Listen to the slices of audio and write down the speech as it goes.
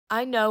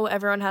I know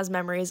everyone has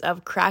memories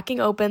of cracking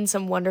open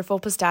some wonderful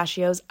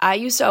pistachios. I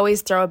used to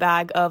always throw a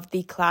bag of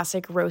the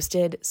classic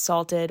roasted,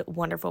 salted,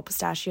 wonderful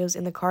pistachios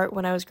in the cart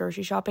when I was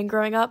grocery shopping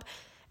growing up.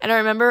 And I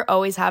remember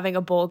always having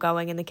a bowl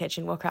going in the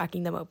kitchen while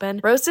cracking them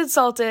open. Roasted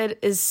salted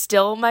is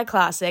still my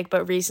classic,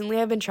 but recently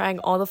I've been trying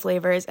all the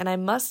flavors, and I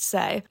must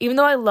say, even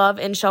though I love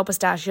in-shell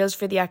pistachios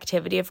for the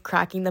activity of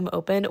cracking them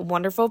open,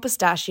 Wonderful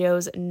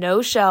Pistachios,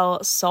 no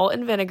shell, salt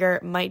and vinegar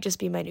might just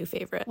be my new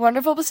favorite.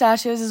 Wonderful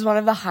Pistachios is one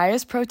of the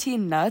highest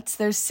protein nuts.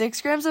 There's 6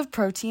 grams of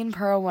protein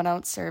per 1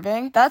 ounce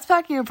serving. That's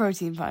packing a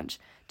protein punch.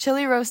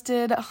 Chili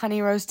roasted,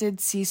 honey roasted,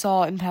 sea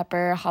salt and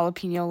pepper,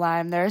 jalapeno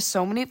lime. There are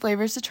so many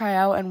flavors to try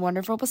out, and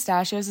Wonderful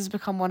Pistachios has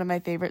become one of my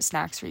favorite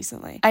snacks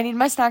recently. I need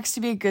my snacks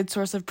to be a good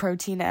source of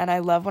protein, and I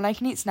love when I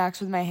can eat snacks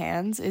with my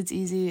hands. It's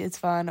easy, it's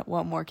fun.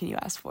 What more can you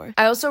ask for?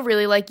 I also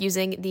really like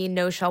using the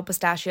no-shell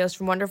pistachios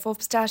from Wonderful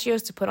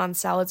Pistachios to put on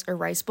salads or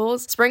rice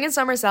bowls. Spring and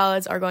summer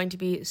salads are going to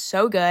be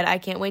so good. I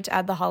can't wait to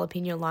add the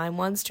jalapeno lime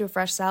ones to a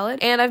fresh salad,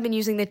 and I've been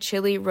using the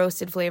chili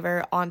roasted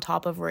flavor on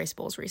top of rice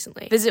bowls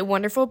recently. Visit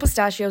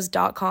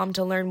wonderfulpistachios.com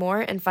to learn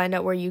more and find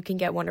out where you can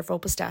get Wonderful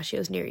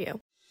Pistachios near you.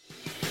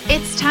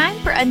 It's time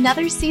for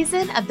another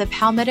season of The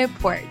Palmetto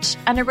Porch,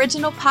 an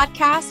original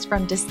podcast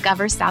from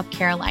Discover South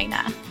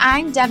Carolina.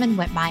 I'm Devin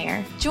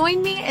Whitmire.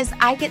 Join me as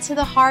I get to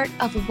the heart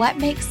of what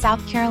makes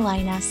South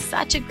Carolina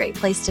such a great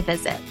place to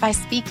visit by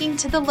speaking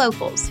to the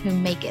locals who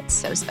make it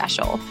so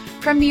special.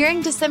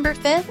 Premiering December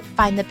 5th,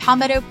 find The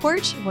Palmetto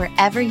Porch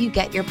wherever you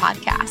get your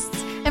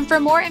podcasts. And for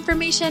more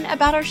information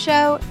about our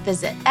show,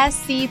 visit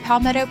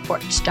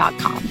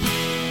scpalmettoporch.com.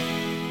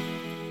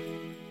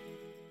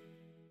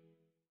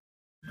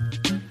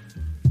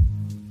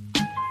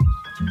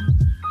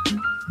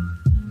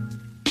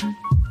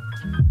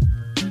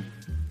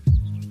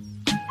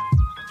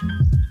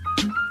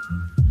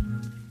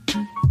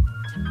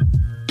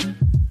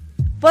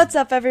 What's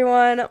up,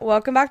 everyone?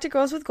 Welcome back to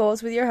Girls with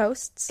Goals with your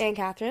hosts, And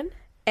Catherine.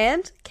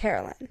 and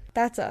Caroline.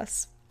 That's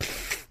us.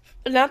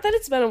 Not that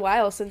it's been a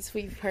while since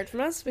we've heard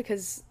from us,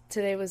 because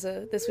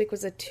this week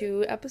was a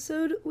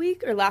 2-episode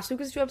week, or last week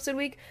was a 2-episode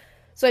week,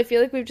 so I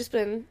feel like we've just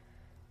been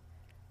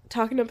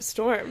talking up a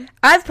storm.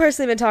 I've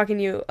personally been talking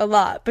to you a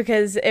lot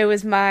because it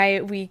was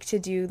my week to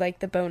do like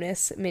the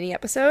bonus mini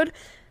episode.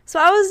 So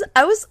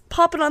I was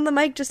popping on the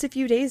mic just a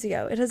few days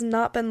ago. It has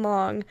not been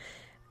long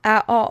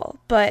at all,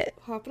 but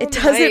it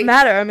doesn't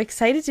matter. I'm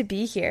excited to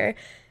be here.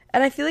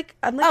 And I feel like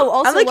I'm in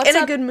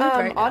a good mood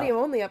right now. Audio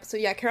only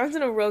episode. Yeah, Caroline's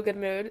in a real good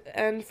mood,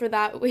 and for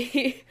that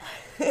we're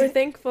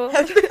thankful.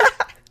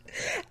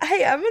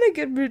 Hey, I'm in a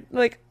good mood,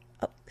 like,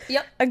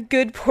 yep, a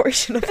good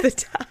portion of the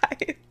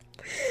time.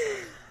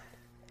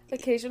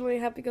 Occasionally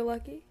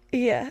happy-go-lucky.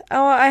 Yeah.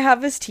 Oh, I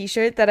have this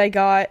t-shirt that I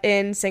got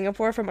in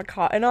Singapore from a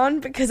Cotton On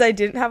because I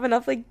didn't have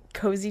enough, like,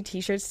 cozy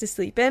t-shirts to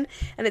sleep in,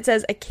 and it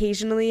says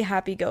occasionally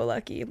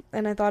happy-go-lucky,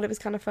 and I thought it was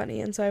kind of funny,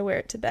 and so I wear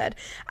it to bed.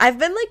 I've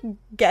been, like,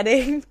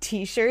 getting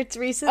t-shirts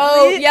recently.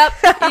 Oh, yep.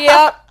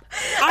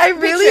 I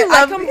really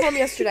love... I come home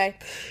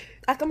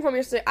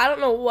yesterday. I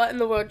don't know what in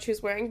the world she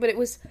was wearing, but it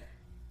was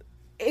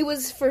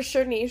for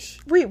sure niche.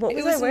 Wait, what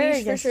was I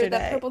wearing yesterday? For sure,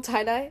 that purple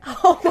tie-dye.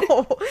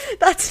 Oh,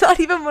 that's not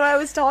even what I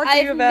was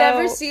talking about. I've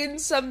never seen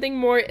something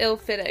more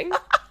ill-fitting.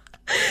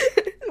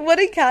 What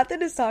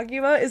Catherine is talking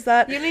about is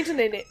that... You need to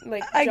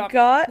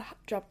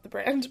drop the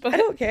brand, but... I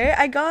don't care.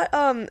 I got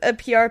a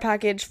PR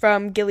package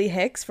from Gilly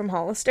Hicks from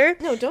Hollister.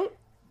 No, don't.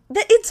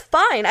 It's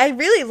fine. I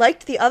really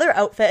liked the other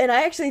outfit, and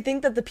I actually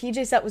think that the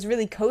PJ set was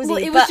really cozy. Well,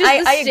 it was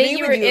just the state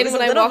you were in when I walked in. It was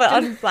a little bit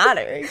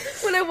unflattering.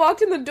 When I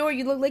walked in the door,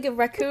 you looked like a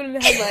raccoon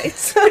in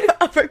headlights.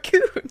 A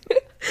raccoon?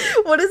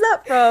 What is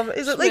that from?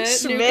 Is it like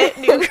Schmidt,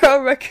 New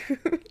Girl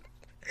Raccoon?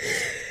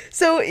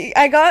 So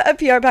I got a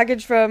PR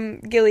package from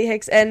Gilly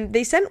Hicks, and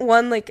they sent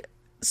one like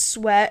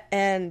sweat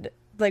and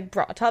like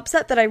bra top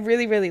set that I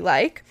really, really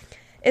like.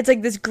 It's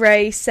like this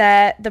gray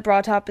set. The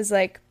bra top is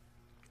like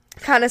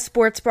kind of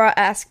sports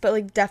bra-esque, but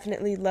like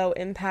definitely low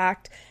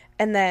impact,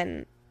 and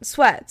then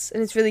sweats,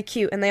 and it's really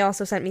cute. And they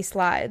also sent me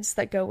slides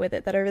that go with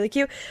it that are really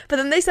cute. But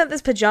then they sent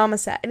this pajama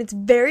set, and it's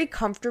very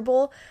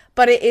comfortable,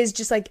 but it is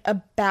just like a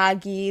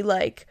baggy,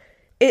 like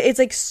it's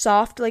like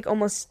soft, like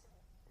almost,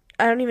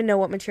 I don't even know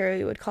what material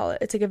you would call it.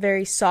 It's like a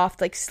very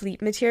soft, like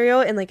sleep material,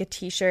 and like a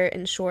t-shirt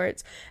and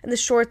shorts, and the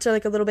shorts are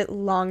like a little bit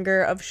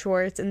longer of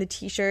shorts, and the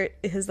t-shirt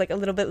has like a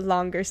little bit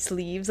longer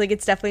sleeves. Like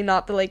it's definitely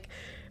not the like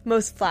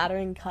most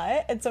flattering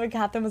cut. And so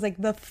Catherine was like,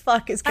 the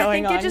fuck is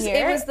going on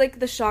here? It was like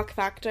the shock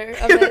factor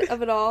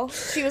of it all.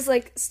 She was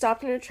like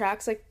stopped in her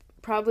tracks, like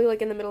probably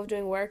like in the middle of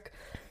doing work.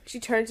 She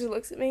turns and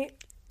looks at me,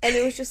 and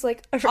it was just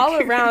like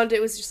all around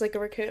it was just like a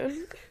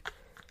raccoon.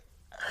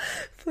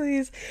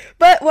 Please.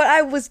 But what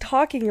I was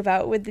talking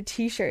about with the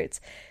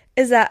t-shirts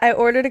is that I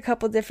ordered a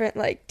couple different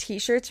like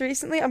t-shirts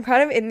recently. I'm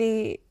kind of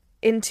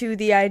into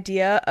the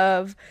idea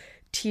of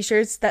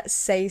t-shirts that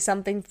say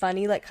something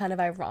funny, like kind of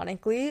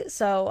ironically.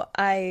 So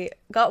I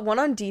got one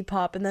on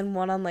Depop and then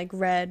one on like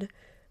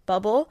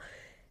Redbubble,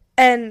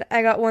 and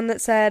I got one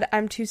that said,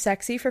 "I'm too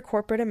sexy for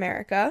corporate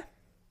America,"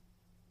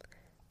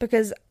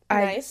 because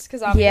nice,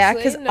 because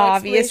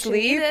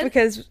obviously,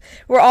 because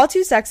we're all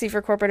too sexy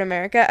for corporate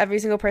America. Every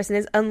single person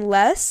is,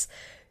 unless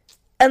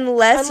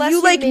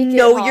you like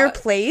know your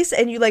place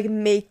and you like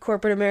make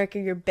corporate America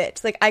your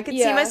bitch. Like, I could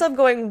see myself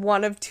going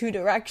one of two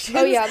directions.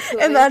 Oh yeah,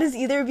 absolutely. And that is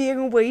either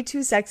being way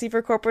too sexy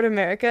for corporate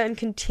America and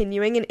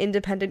continuing an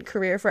independent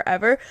career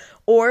forever,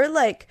 or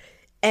like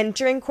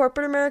entering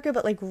corporate America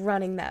but like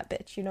running that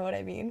bitch. You know what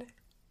I mean?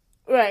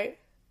 Right.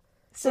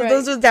 So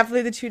those are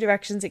definitely the two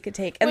directions it could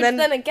take. And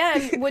then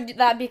again, would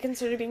that be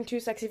considered being too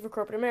sexy for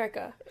corporate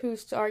America?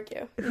 Who's to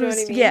argue? You know what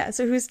I mean? Yeah,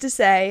 so who's to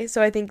say?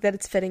 So I think that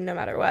it's fitting no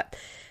matter what.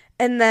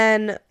 And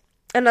then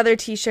another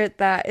t-shirt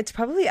that it's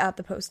probably at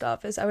the post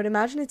office. I would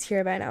imagine it's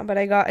here by now, but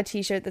I got a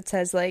t-shirt that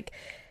says like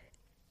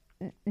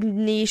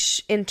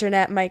niche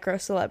internet micro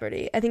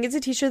celebrity. I think it's a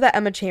t-shirt that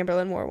Emma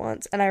Chamberlain wore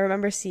once, and I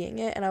remember seeing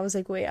it and I was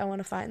like, wait, I want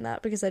to find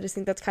that, because I just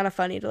think that's kind of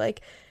funny to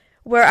like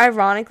wear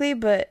ironically,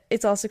 but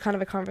it's also kind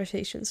of a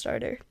conversation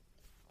starter.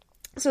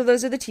 So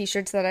those are the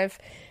t-shirts that I've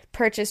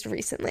purchased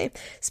recently.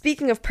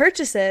 Speaking of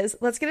purchases,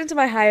 let's get into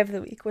my high of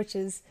the week, which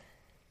is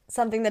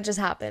something that just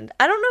happened.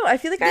 I don't know. I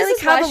feel like I like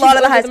have a lot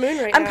of the highs.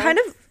 I'm kind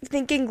of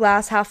thinking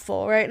glass half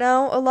full right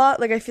now a lot.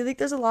 Like, I feel like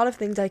there's a lot of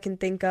things I can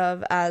think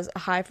of as a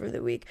high for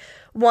the week.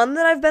 One,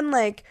 that I've been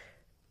like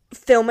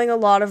filming a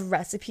lot of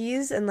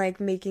recipes and like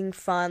making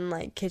fun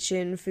like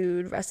kitchen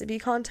food recipe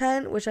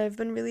content, which I've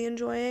been really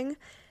enjoying.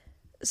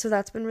 So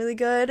that's been really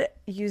good.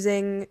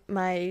 Using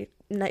my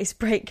nice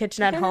bright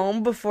kitchen at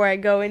home before I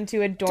go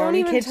into a dorm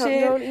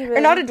kitchen.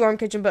 Or not a dorm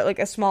kitchen, but like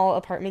a small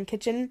apartment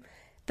kitchen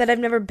that I've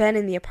never been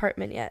in the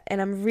apartment yet. And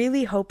I'm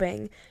really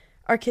hoping,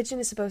 our kitchen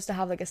is supposed to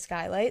have like a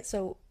skylight,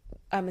 so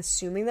I'm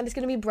assuming that it's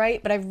going to be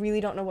bright, but I really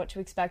don't know what to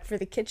expect for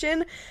the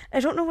kitchen. I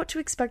don't know what to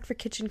expect for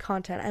kitchen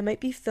content. I might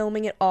be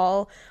filming it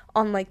all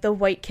on like the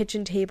white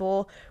kitchen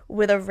table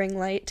with a ring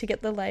light to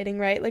get the lighting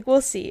right. Like,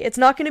 we'll see. It's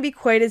not going to be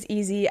quite as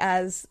easy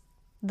as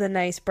the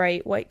nice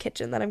bright white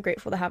kitchen that I'm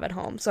grateful to have at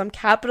home. So I'm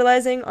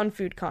capitalizing on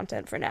food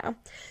content for now.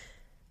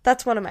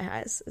 That's one of my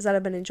highs, is that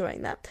I've been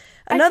enjoying that.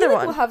 Another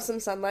one, we'll have some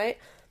sunlight,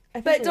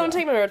 but don't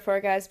take my word for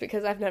it, guys,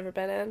 because I've never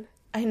been in.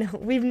 I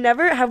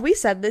know, have we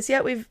said this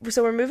yet?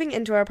 So we're moving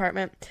into our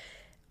apartment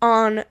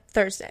on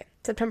Thursday,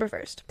 September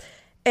 1st,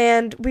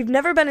 and we've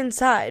never been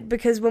inside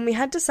because when we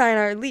had to sign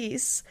our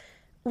lease,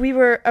 we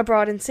were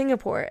abroad in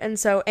Singapore, and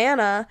so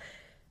Anna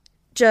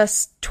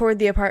just toured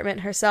the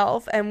apartment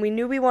herself, and we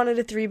knew we wanted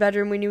a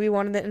 3-bedroom, we knew we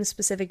wanted it in a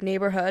specific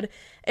neighborhood,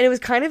 and it was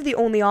kind of the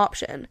only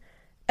option,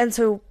 and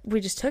so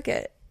we just took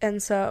it.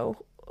 And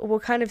so we'll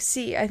kind of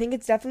see. I think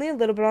it's definitely a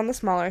little bit on the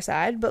smaller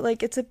side, but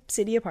like, it's a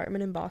city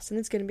apartment in Boston,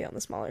 it's going to be on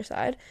the smaller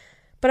side,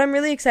 but I'm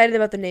really excited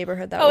about the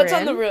neighborhood that we're in.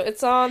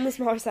 It's on the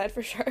smaller side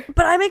for sure.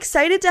 But I'm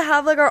excited to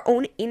have like our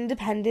own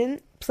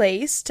independent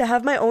place, to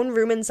have my own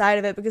room inside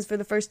of it, because for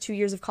the first 2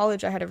 years of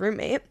college I had a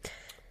roommate,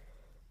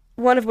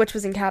 one of which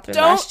was in Catherine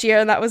last year,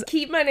 and that was...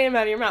 Keep my name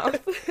out of your mouth.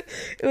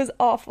 It was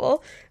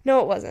awful.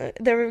 No, it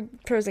wasn't. There were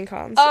pros and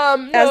cons.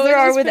 As there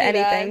are with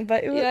anything,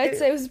 but I'd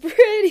say it was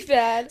pretty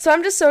bad. So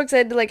I'm just so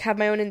excited to like have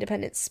my own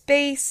independent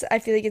space. I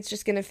feel like it's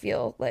just gonna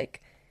feel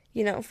like,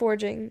 you know,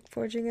 forging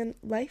a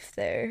life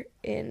there,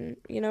 in,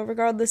 you know,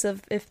 regardless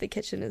of if the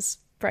kitchen is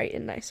bright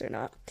and nice or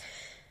not.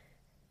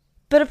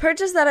 But a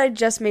purchase that I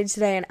just made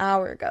today, an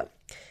hour ago.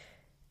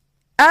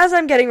 As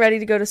I'm getting ready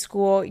to go to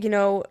school, you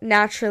know,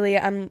 naturally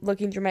I'm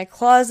looking through my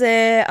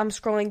closet, I'm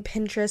scrolling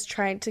Pinterest,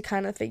 trying to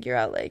kind of figure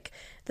out, like,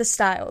 the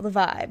style, the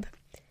vibe,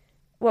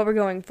 what we're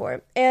going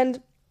for.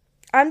 And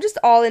I'm just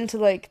all into,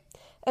 like,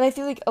 and I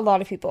feel like a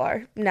lot of people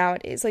are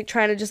nowadays, like,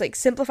 trying to just, like,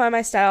 simplify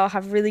my style,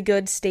 have really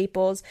good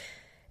staples.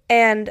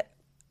 And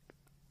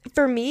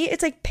for me,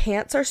 it's like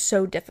pants are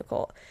so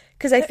difficult.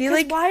 Because I feel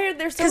like... Why are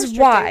they so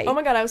restricting? Why? Oh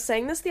my god, I was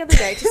saying this the other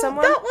day to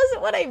someone. That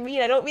wasn't what I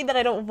mean. I don't mean that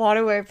I don't want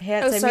to wear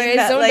pants. Oh, sorry,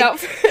 I zoned out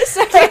for a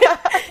second.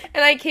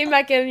 And I came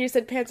back in and you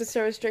said pants are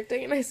so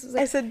restricting. And I was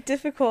like... I said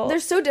difficult. They're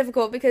so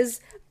difficult because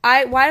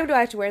why do I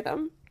have to wear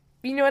them?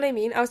 You know what I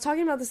mean? I was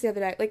talking about this the other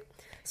day. Like,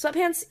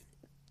 sweatpants,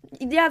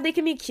 yeah, they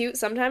can be cute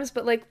sometimes,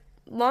 but, like,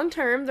 long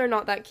term, they're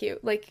not that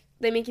cute. Like,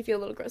 they make you feel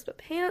a little gross. But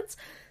pants,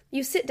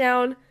 you sit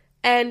down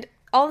and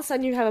all of a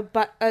sudden you have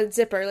a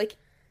zipper, like,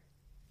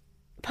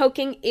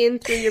 poking in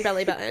through your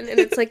belly button, and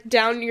it's like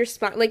down your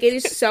spine. Like, it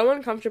is so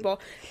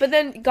uncomfortable. But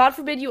then, God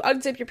forbid, you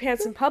unzip your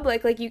pants in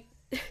public. Like, you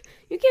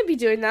can't be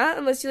doing that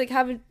unless you like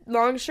have a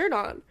long shirt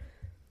on.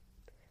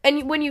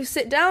 And when you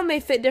sit down, they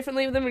fit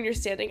differently than when you're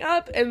standing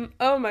up. And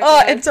oh my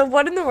god! And so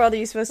what in the world are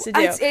you supposed to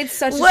do? It's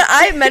such. What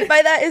I meant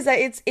by that is that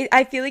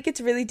I feel like it's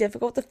really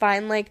difficult to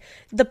find like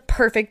the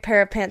perfect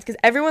pair of pants, because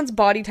everyone's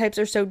body types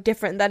are so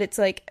different that it's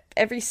like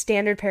every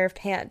standard pair of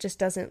pants just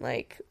doesn't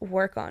like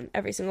work on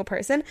every single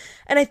person.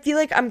 And I feel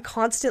like I'm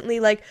constantly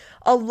like,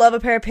 I'll love a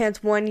pair of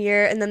pants one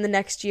year, and then the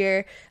next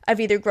year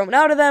I've either grown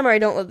out of them or I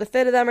don't love the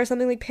fit of them or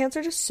something. Like, pants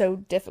are just so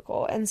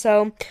difficult, and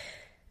so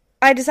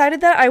I decided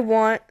that I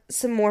want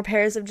some more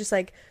pairs of just,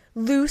 like,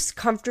 loose,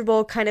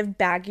 comfortable, kind of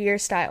baggier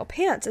style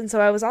pants. And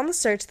so I was on the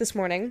search this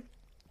morning,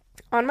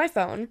 on my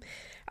phone,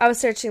 I was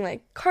searching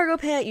like cargo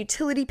pant,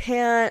 utility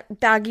pant,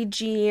 baggy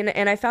jean,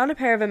 and I found a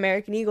pair of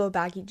American Eagle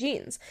baggy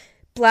jeans.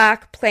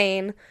 Black,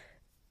 plain,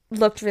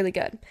 looked really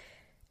good.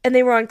 And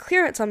they were on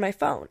clearance on my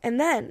phone. And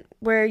then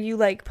where you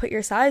like put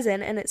your size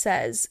in and it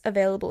says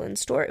available in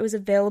store, it was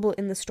available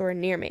in the store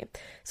near me.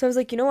 So I was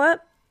like, you know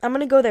what? I'm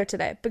going to go there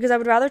today because I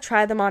would rather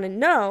try them on and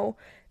know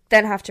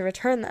than have to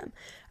return them.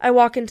 I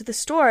walk into the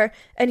store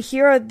and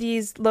here are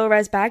these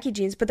low-rise baggy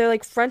jeans, but they're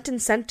like front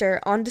and center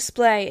on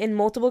display in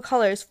multiple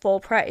colors, full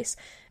price.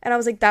 And I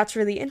was like, that's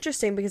really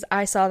interesting because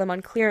I saw them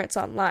on clearance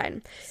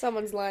online.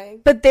 Someone's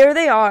lying. But there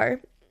they are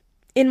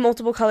in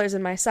multiple colors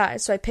in my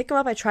size. So I pick them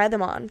up, I try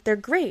them on. They're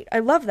great. I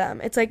love them.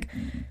 It's like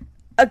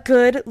a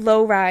good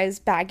low-rise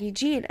baggy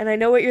jean. And I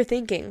know what you're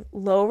thinking.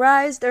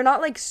 Low-rise? They're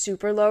not like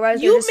super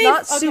low-rise. They're just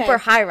not super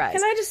high-rise.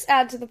 Can I just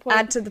add to the point?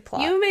 Add to the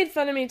plot. You made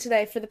fun of me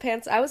today for the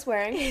pants I was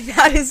wearing.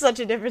 That is such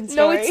a different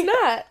story. No, it's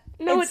not.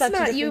 No, it's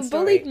not. You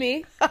bullied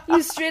me.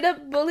 You straight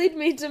up bullied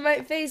me to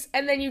my face,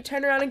 and then you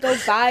turn around and go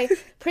buy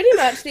pretty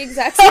much the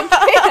exact same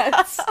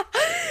pants.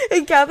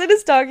 And Catherine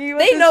is talking about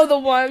They know the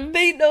one.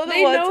 They know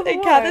the ones.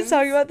 And Catherine's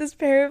talking about this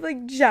pair of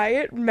like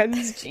giant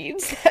men's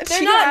jeans that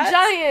they're not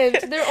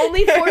giant. They're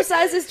only 4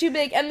 sizes too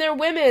big, and they're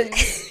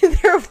women's.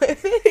 They're women?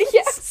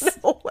 Yes.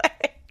 No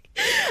way.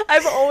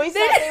 I've always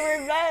thought they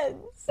were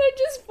men's. They're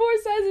just 4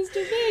 sizes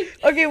too big.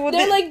 Okay, well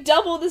they're like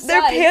double the size.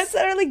 They're pants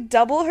that are like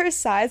double her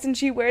size, and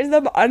she wears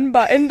them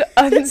unbuttoned,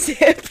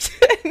 unzipped,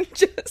 and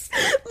just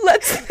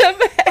lets them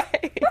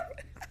hang.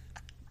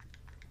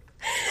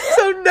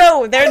 So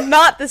no, they're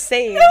not the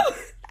same. No.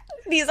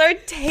 These are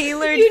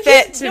tailored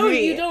fit to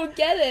me. You don't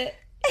get it.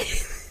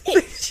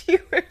 She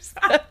wears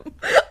them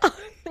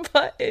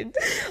unbuttoned,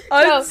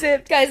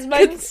 unzipped, guys,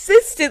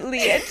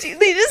 consistently, and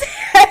they just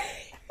hang.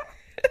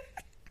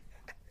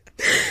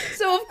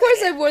 So of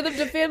course I wore them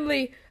to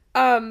family.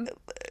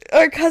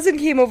 Our cousin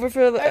came over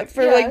for like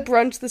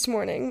brunch this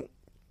morning,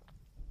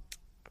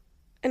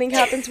 and he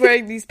happens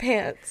wearing these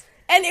pants.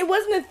 And it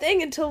wasn't a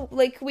thing until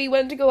like we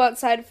went to go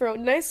outside for a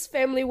nice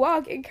family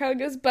walk, and Kyle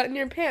goes, "Button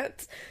your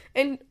pants,"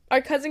 and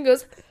our cousin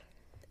goes,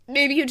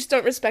 "Maybe you just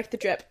don't respect the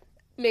drip.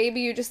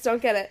 Maybe you just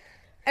don't get it."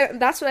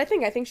 And that's what I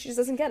think. I think she just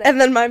doesn't get it. And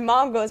then my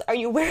mom goes, "Are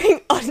you wearing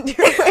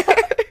underwear?"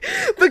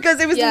 Because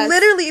it was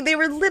they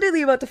were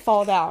literally about to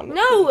fall down.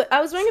 No, I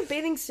was wearing a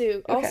bathing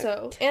suit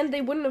also. And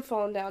they wouldn't have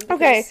fallen down.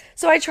 Okay,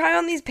 so I try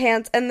on these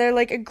pants and they're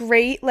like a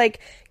great, like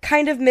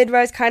kind of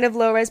mid-rise, kind of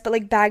low-rise, but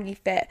like baggy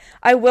fit.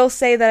 I will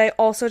say that I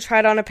also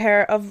tried on a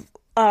pair of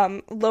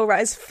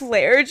low-rise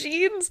flare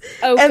jeans.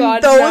 Oh, and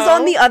God, those, no.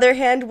 on the other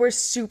hand, were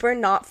super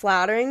not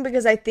flattering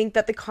because I think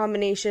that the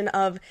combination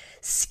of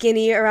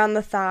skinny around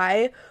the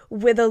thigh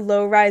with a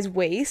low-rise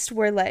waist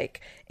where,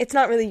 like, it's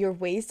not really your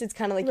waist, it's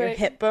kind of like your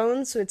hip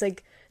bones, so it's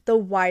like the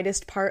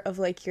widest part of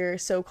like your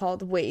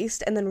so-called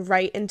waist, and then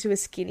right into a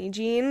skinny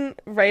jean,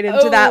 right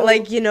into that,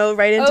 like, you know,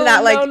 right into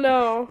that,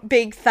 like,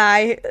 big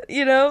thigh,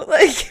 you know,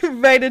 like,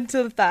 right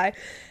into the thigh.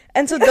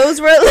 And so those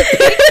were, like,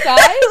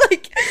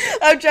 like,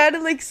 I'm trying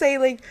to, like, say,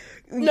 like,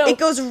 no. It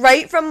goes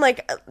right from,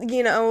 like,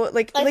 you know,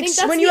 like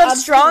when you have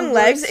strong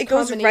legs, it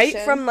goes right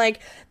from, like,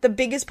 the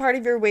biggest part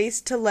of your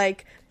waist to,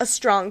 like, a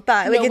strong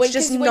thigh. Like, it's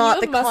just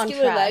not the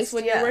contrast. Legs,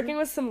 when you're working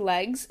with some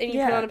legs and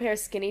you put on a pair of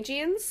skinny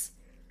jeans,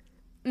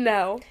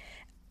 no.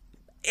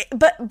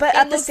 But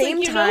at the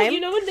same time, you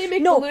know when they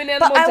make balloon animal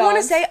dogs? But I want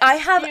to say I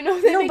have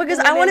because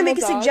I want to make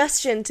a dogs?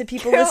 Suggestion to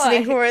people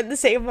listening who are in the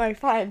same way.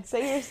 Fine,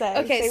 say your say.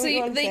 Okay, say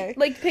so they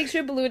like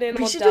picture balloon animal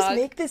dog. We should just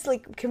make this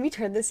like. Can we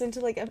turn this into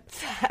like a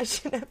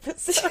fashion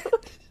episode?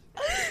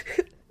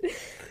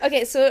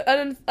 Okay, so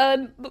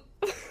a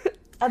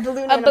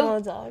balloon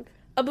animal dog.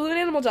 A balloon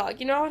animal dog.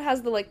 You know how it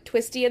has the like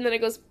twisty and then it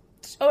goes,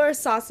 or a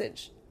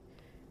sausage.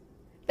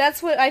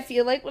 That's what I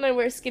feel like when I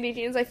wear skinny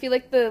jeans. I feel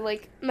like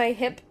my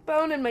hip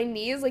bone and my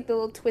knees, like the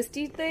little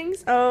twisty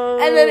things. Oh.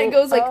 And then it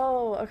goes like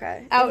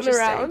out and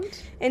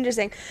around.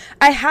 Interesting.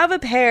 I have a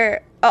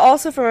pair,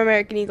 also from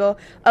American Eagle,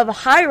 of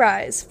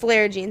high-rise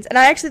flare jeans. And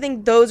I actually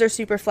think those are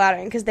super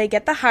flattering because they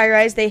get the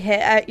high-rise, they hit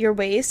at your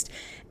waist.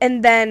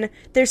 And then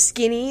they're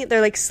skinny, they're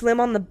like slim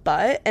on the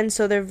butt, and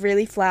so they're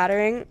really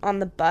flattering on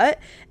the butt.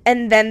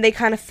 And then they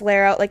kind of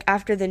flare out like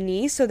after the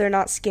knee, so they're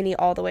not skinny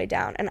all the way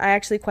down. And I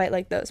actually quite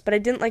like those, but I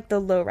didn't like the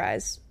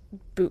low-rise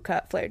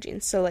bootcut flare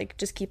jeans, so like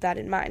just keep that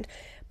in mind.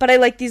 But I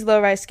like these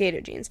low-rise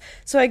skater jeans.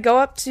 So I go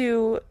up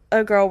to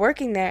a girl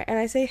working there, and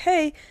I say,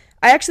 "Hey,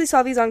 I actually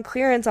saw these on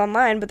clearance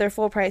online, but they're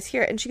full price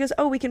here." And she goes,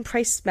 "Oh, we can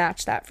price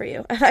match that for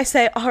you." And I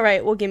say, "All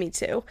right, well, give me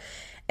 2.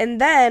 And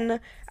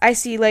then I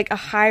see, like, a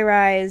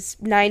high-rise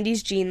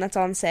 90s jean that's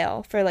on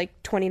sale for,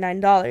 like,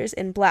 $29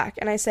 in black.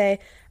 And I say,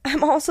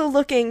 "I'm also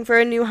looking for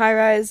a new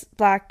high-rise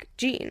black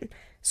jean,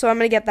 so I'm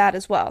going to get that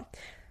as well."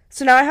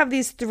 So now I have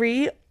these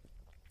 3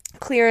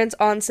 clearance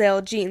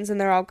on-sale jeans, and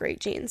they're all great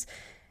jeans.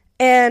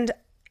 And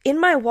in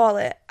my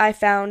wallet, I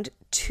found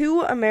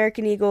 2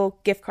 American Eagle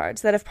gift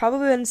cards that have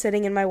probably been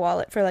sitting in my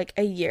wallet for, like,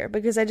 a year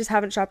because I just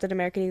haven't shopped at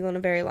American Eagle in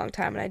a very long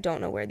time, and I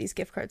don't know where these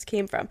gift cards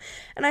came from.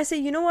 And I say,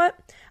 "You know what?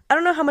 I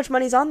don't know how much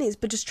money's on these,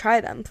 but just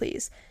try them,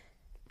 please."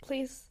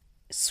 Please.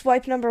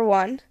 Swipe number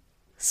 1,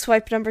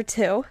 Swipe number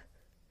 2.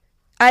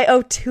 I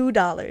owe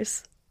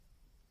 $2.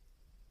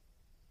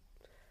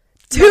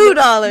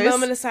 $2.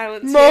 Moment of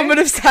silence. Moment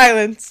of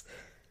silence.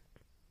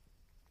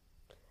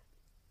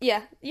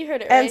 Yeah, you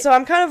heard it right. And so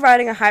I'm kind of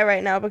riding a high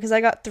right now because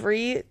I got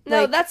 3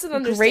 that's an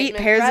understatement. great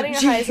pairs riding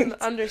of a high is jeans.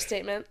 an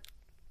understatement.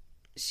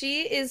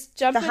 She is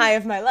jumping The high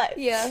of my life.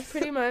 Yeah,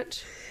 pretty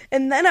much.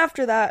 And then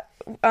after that,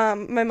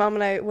 my mom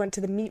and I went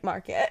to the meat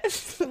market.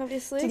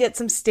 Obviously. To get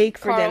some steak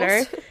for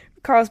dinner.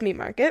 Carl's Meat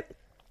Market.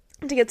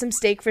 To get some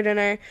steak for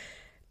dinner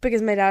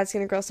because my dad's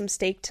going to grill some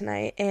steak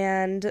tonight.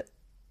 And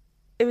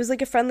it was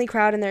like a friendly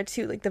crowd in there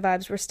too. Like the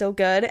vibes were still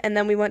good. And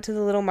then we went to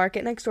the little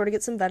market next door to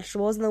get some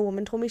vegetables. And the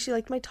woman told me she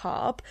liked my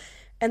top.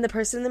 And the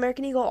person in the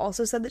American Eagle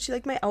also said that she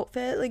liked my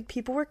outfit. Like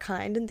people were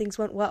kind and things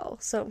went well.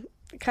 So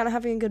kind of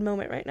having a good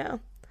moment right now.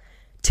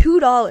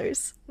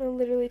 $2. No,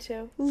 literally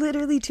 2.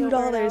 Literally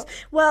 $2.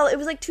 Well, it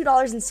was like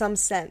 $2 in some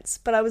sense,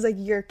 but I was like,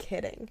 you're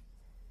kidding.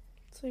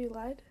 So you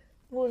lied?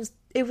 Well,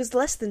 it was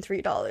less than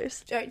 $3. All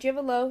right, do you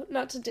have a low?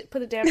 Not to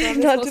put a damper on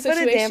this Not whole to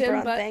situation, put a damper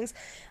on things.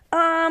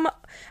 I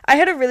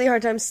had a really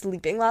hard time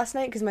sleeping last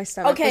night because my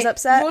stomach was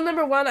upset. Rule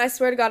number 1, I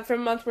swear to God, for a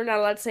month we're not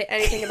allowed to say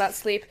anything about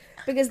sleep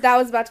because that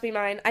was about to be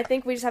mine. I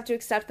think we just have to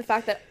accept the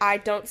fact that I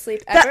don't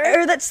sleep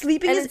ever. That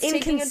sleeping is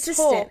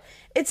inconsistent.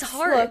 It's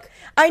hard. Look,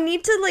 I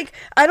need to,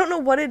 I don't know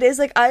what it is.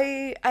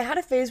 I had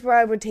a phase where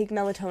I would take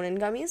melatonin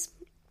gummies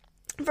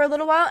for a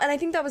little while, and I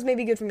think that was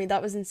maybe good for me.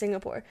 That was in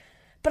Singapore.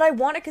 But I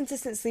want a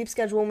consistent sleep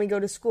schedule when we go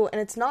to school,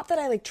 and it's not that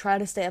I, try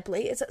to stay up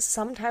late. It's that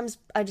sometimes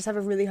I just have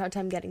a really hard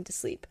time getting to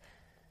sleep.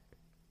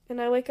 And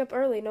I wake up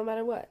early no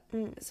matter what.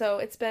 So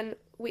it's been,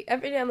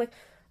 every day I'm like,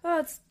 oh,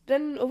 it's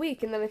been a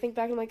week. And then I think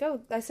back and I'm like,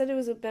 oh, I said it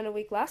was been a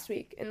week last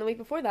week and the week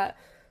before that.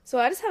 So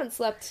I just haven't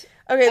slept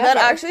Okay, ever. That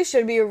actually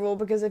should be a rule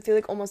because I feel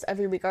like almost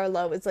every week our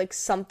low is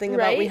something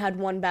about we had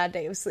one bad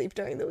day of sleep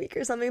during the week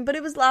or something. But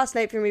it was last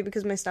night for me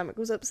because my stomach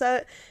was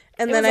upset.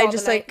 And then I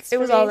just it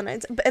was all the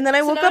nights. And then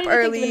I woke up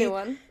early.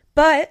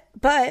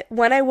 But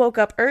when I woke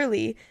up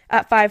early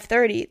at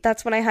 5:30,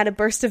 that's when I had a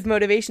burst of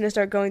motivation to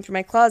start going through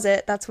my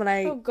closet. That's when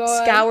I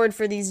scoured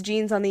for these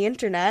jeans on the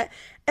internet.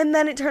 And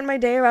then it turned my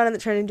day around and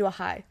it turned into a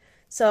high.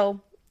 So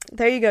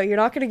there you go. You're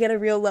not going to get a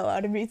real low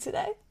out of me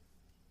today.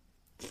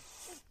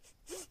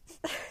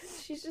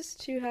 She's just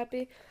too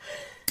happy.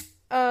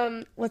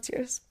 What's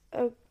yours?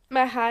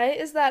 My high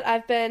is that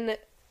I've been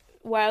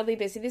wildly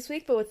busy this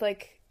week, but with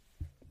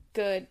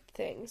good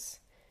things.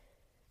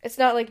 It's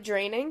not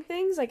draining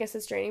things. I guess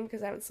it's draining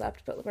because I haven't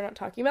slept, but we're not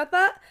talking about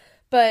that.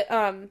 But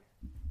I don't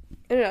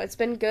know. It's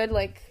been good,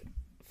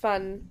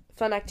 fun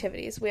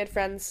activities. We had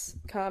friends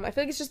come. I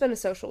feel like it's just been a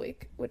social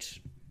week,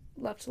 which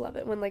love to love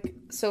it when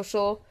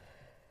social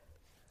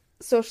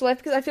life,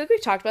 because I feel like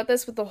we've talked about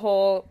this with the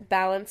whole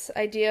balance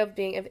idea of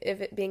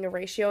if it being a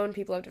ratio and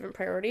people have different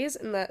priorities,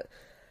 and that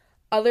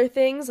other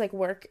things like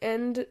work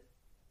and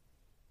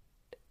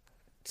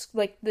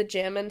the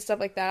gym and stuff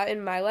like that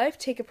in my life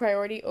take a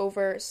priority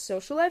over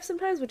social life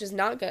sometimes, which is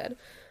not good.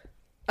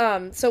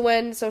 So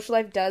when social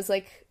life does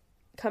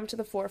come to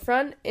the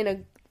forefront in a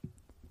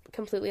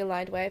completely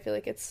aligned way, I feel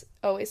like it's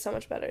always so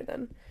much better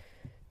than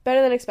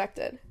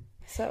expected.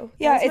 So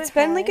yeah, it's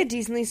been a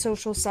decently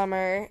social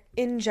summer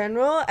in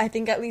general. I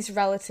think at least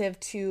relative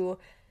to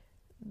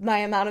my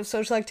amount of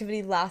social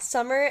activity last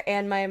summer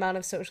and my amount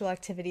of social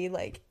activity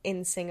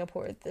in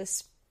Singapore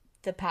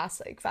the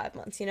past 5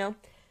 months,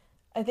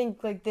 I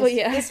think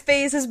this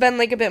phase has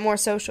been a bit more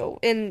social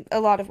in a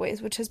lot of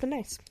ways, which has been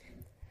nice.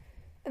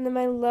 And then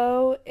my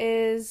low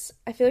is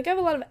I feel like I have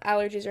a lot of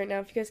allergies right now.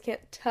 If you guys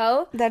can't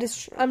tell, that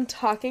is true. I'm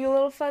talking a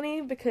little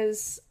funny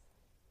because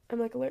I'm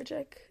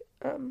allergic.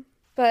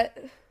 But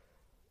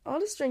I'll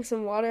just drink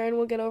some water and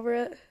we'll get over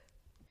it.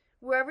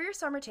 Wherever your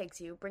summer takes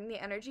you, bring the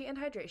energy and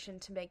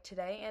hydration to make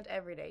today and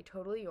every day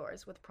totally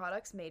yours with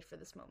products made for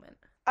this moment.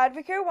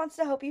 Advocare wants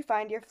to help you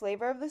find your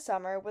flavor of the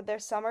summer with their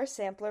summer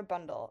sampler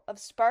bundle of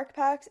Spark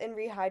Packs and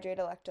Rehydrate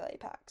Electrolyte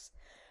Packs.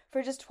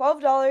 For just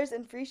 $12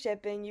 and free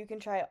shipping, you can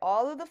try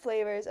all of the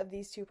flavors of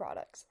these 2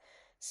 products.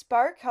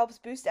 Spark helps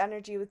boost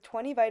energy with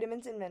 20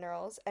 vitamins and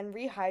minerals, and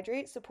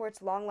Rehydrate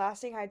supports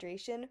long-lasting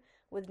hydration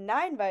with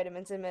 9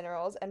 vitamins and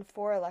minerals and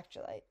 4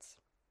 electrolytes.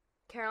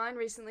 Caroline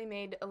recently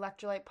made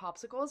electrolyte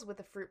popsicles with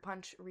a fruit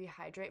punch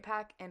rehydrate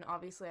pack, and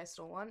obviously I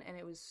stole one, and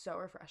it was so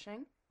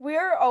refreshing. We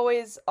are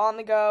always on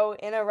the go,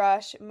 in a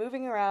rush,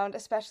 moving around,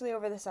 especially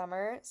over the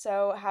summer,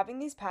 so having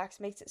these packs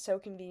makes it so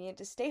convenient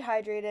to stay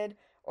hydrated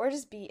or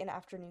just beat an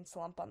afternoon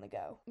slump on the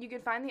go. You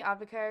can find the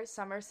Advocare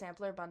Summer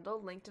Sampler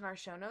Bundle linked in our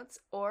show notes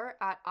or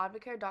at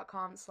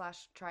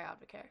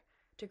advocare.com/tryadvocare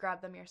to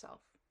grab them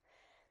yourself.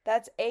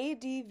 That's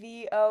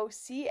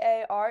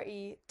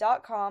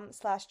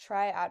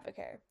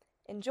advocare.com/tryadvocare.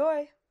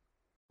 Enjoy!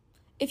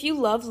 If you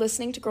love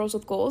listening to Girls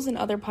with Goals and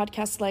other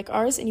podcasts like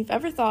ours, and you've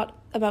ever thought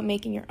about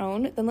making your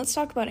own, then let's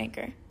talk about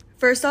Anchor.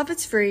 First off,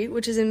 it's free,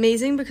 which is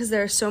amazing because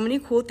there are so many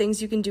cool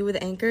things you can do with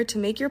Anchor to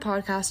make your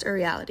podcast a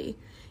reality.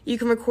 You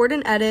can record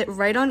and edit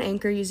right on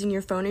Anchor using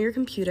your phone or your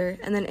computer,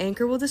 and then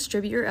Anchor will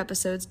distribute your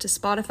episodes to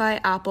Spotify,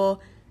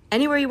 Apple,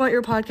 Anywhere you want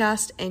your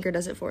podcast, Anchor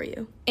does it for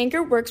you.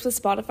 Anchor works with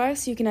Spotify,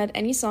 so you can add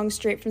any song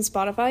straight from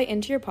Spotify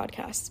into your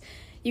podcasts.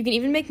 You can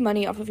even make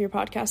money off of your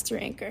podcast through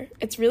Anchor.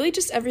 It's really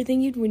just everything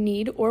you'd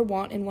need or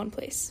want in one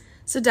place.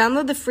 So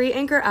download the free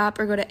Anchor app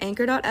or go to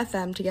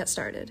anchor.fm to get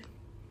started.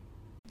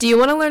 Do you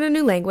want to learn a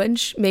new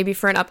language? Maybe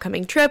for an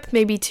upcoming trip,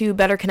 maybe to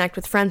better connect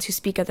with friends who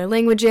speak other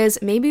languages,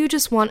 maybe you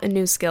just want a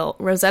new skill.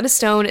 Rosetta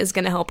Stone is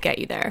going to help get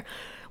you there.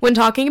 When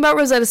talking about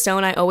Rosetta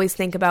Stone, I always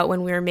think about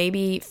when we were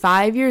maybe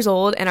 5 years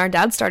old and our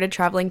dad started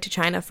traveling to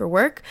China for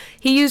work.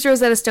 He used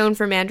Rosetta Stone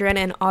for Mandarin,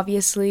 and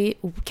obviously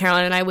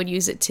Caroline and I would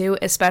use it too,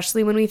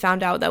 especially when we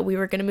found out that we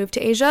were going to move to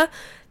Asia.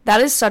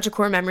 That is such a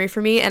core memory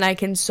for me, and I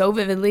can so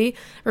vividly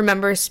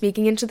remember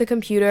speaking into the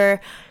computer,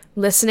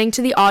 listening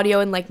to the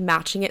audio and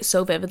matching it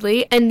so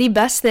vividly. And the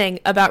best thing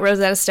about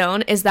Rosetta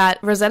Stone is that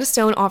Rosetta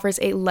Stone offers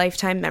a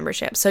lifetime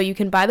membership. So you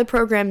can buy the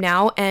program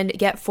now and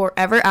get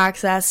forever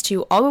access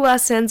to all the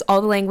lessons,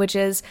 all the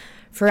languages,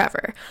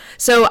 forever.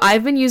 So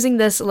I've been using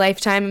this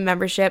lifetime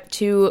membership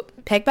to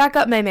pick back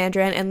up my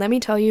Mandarin, and let me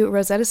tell you,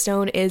 Rosetta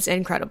Stone is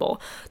incredible.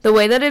 The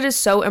way that it is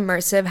so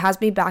immersive has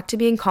me back to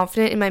being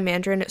confident in my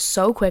Mandarin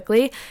so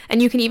quickly,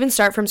 and you can even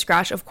start from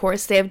scratch. Of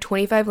course, they have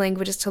 25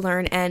 languages to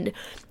learn, and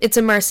it's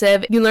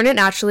immersive. You learn it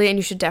naturally, and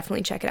you should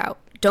definitely check it out.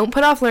 Don't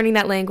put off learning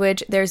that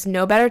language. There's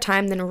no better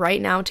time than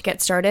right now to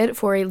get started.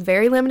 For a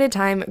very limited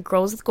time,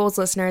 Girls with Goals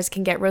listeners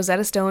can get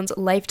Rosetta Stone's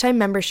lifetime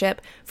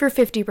membership for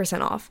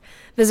 50% off.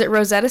 Visit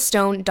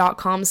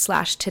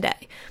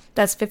rosettastone.com/today.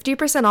 That's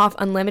 50% off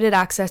unlimited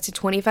access to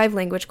 25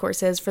 language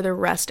courses for the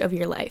rest of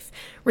your life.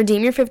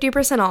 Redeem your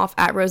 50% off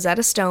at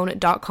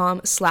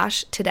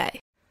rosettastone.com/today.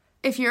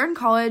 If you're in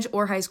college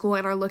or high school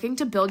and are looking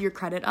to build your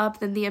credit up,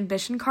 then the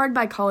Ambition Card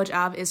by College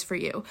Ave is for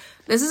you.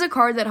 This is a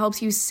card that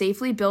helps you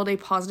safely build a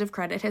positive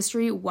credit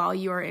history while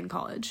you are in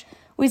college.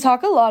 We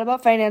talk a lot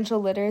about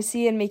financial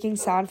literacy and making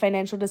sound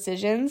financial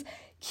decisions.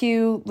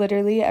 Cue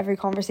literally every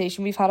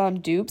conversation we've had on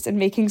dupes and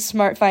making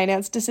smart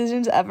finance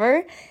decisions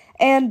ever.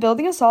 And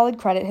building a solid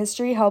credit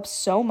history helps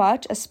so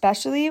much,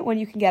 especially when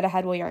you can get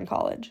ahead while you're in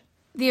college.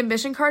 The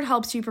Ambition Card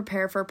helps you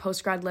prepare for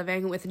post-grad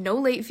living with no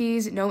late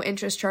fees, no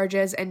interest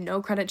charges, and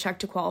no credit check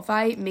to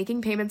qualify.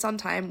 Making payments on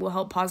time will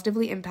help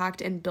positively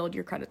impact and build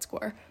your credit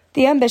score.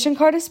 The Ambition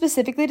Card is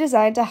specifically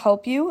designed to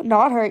help you,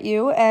 not hurt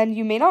you, and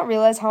you may not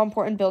realize how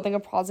important building a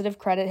positive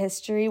credit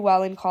history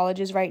while in college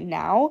is right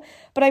now,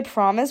 but I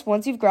promise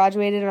once you've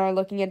graduated and are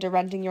looking into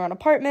renting your own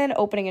apartment,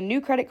 opening a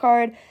new credit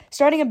card,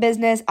 starting a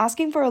business,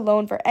 asking for a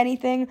loan for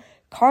anything,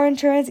 car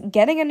insurance,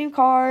 getting a new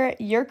car,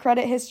 your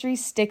credit history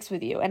sticks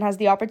with you and has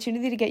the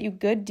opportunity to get you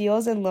good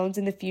deals and loans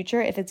in the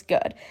future if it's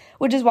good,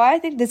 which is why I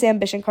think this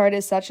Ambition Card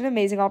is such an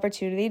amazing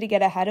opportunity to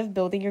get ahead of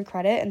building your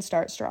credit and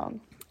start strong.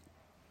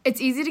 It's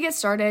easy to get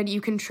started.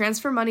 You can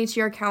transfer money to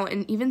your account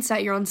and even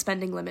set your own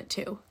spending limit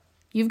too.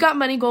 You've got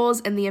money goals,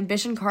 and the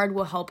Ambition Card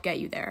will help get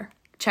you there.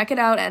 Check it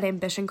out at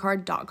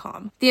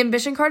ambitioncard.com. The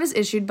Ambition Card is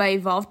issued by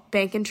Evolved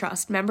Bank and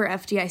Trust, member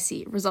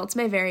FDIC. Results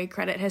may vary.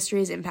 Credit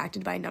history is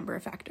impacted by a number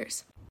of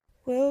factors.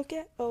 We'll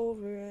get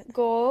over it.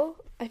 Goal?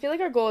 I feel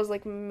like our goal is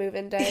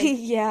move-in day.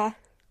 Yeah.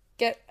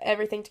 Get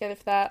everything together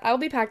for that. I'll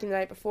be packing the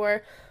night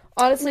before.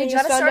 Honestly, you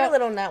just gotta found start out, a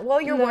little now.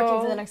 Well, you're No. working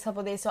for the next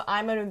couple of days, so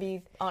I'm gonna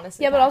be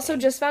honestly. Yeah, but also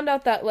packing. just found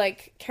out that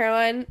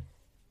Caroline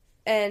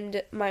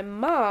and my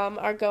mom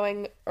are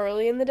going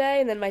early in the day,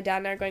 and then my dad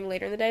and I are going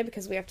later in the day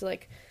because we have to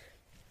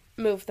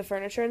move the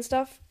furniture and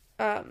stuff.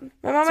 My mom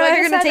so and I are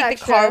guess gonna take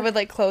extra. the car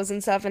with clothes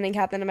and stuff, and then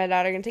Catherine and my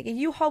dad are gonna take a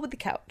U-Haul with the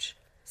couch.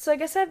 So I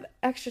guess I have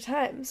extra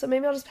time. So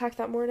maybe I'll just pack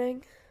that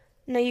morning.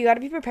 No, you gotta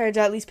be prepared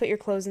to at least put your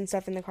clothes and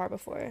stuff in the car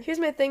before. Here's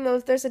my thing though: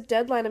 if there's a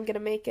deadline, I'm gonna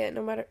make it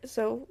no matter.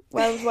 So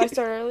why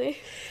start early?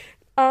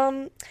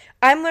 I'm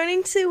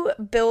learning to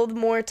build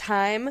more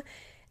time,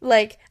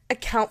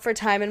 account for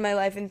time in my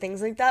life and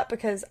things like that,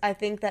 because I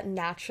think that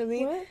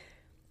naturally... What?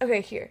 Okay,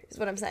 here is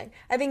what I'm saying.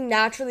 I think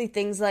naturally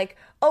things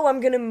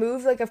I'm gonna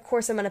move, of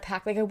course I'm gonna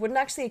pack. I wouldn't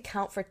actually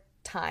account for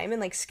time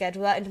and,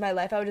 schedule that into my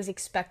life. I would just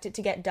expect it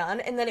to get done,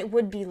 and then it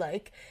would be,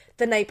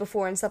 the night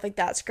before and stuff like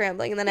that,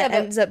 scrambling, and then it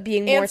ends up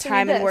being more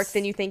time and work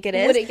than you think it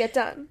is. Would it get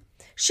done?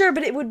 Sure,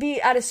 but it would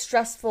be at a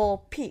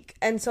stressful peak.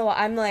 And so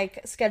I'm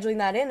scheduling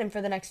that in, and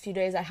for the next few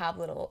days I have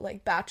little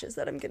batches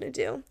that I'm going to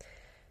do.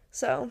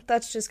 So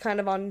that's just kind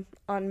of on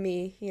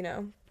me,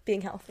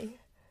 being healthy.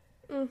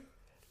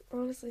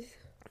 Honestly,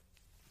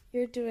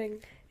 you're doing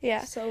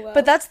so well.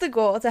 But that's the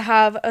goal, to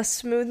have a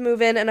smooth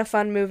move-in and a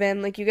fun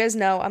move-in. You guys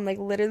know, I'm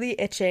literally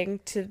itching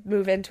to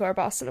move into our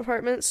Boston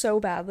apartment so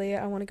badly.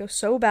 I want to go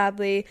so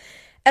badly.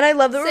 And I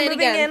love that we're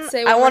moving in.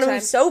 I want to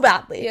move so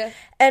badly. Yeah.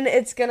 And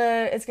it's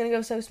gonna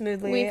go so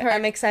smoothly. We've heard.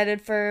 I'm excited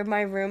for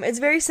my room. It's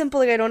very simple.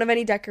 I don't have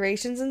any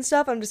decorations and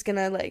stuff. I'm just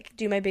gonna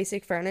do my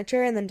basic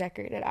furniture and then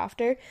decorate it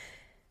after.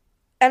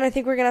 And I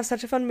think we're gonna have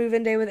such a fun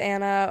move-in day with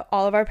Anna.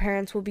 All of our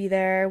parents will be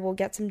there. We'll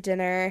get some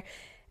dinner.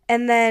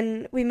 And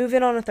then we move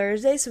in on a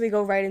Thursday, so we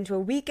go right into a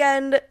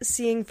weekend,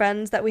 seeing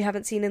friends that we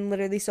haven't seen in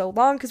literally so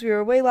long because we were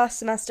away last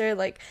semester.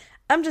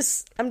 I'm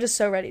just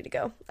so ready to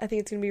go. I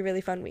think it's gonna be a really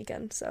fun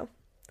weekend, so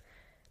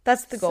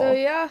that's the goal. So,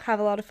 yeah.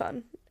 Have a lot of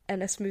fun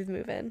and a smooth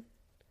move in.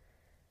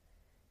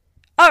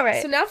 All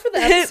right. So now for the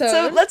episode.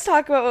 So let's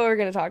talk about what we're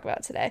going to talk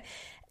about today.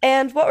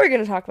 And what we're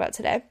going to talk about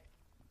today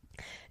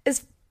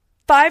is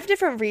 5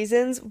 different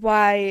reasons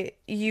why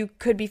you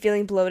could be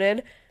feeling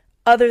bloated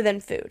other than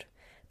food.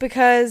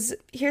 Because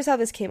here's how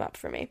this came up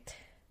for me.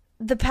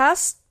 The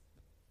past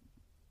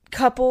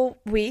couple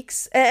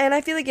weeks, and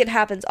I feel like it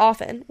happens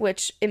often,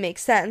 which it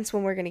makes sense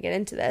when we're going to get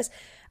into this,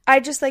 I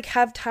just like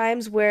have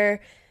times where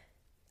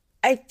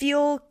I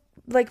feel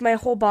like my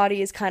whole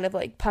body is kind of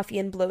like puffy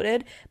and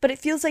bloated, but it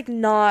feels like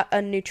not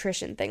a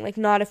nutrition thing, like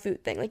not a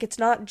food thing. Like it's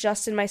not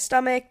just in my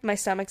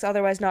stomach's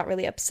otherwise not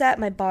really upset,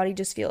 my body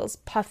just feels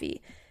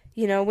puffy.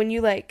 You know, when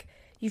you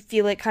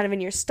feel it kind of in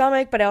your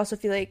stomach, but I also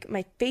feel like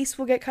my face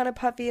will get kind of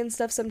puffy and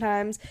stuff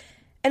sometimes.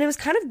 And it was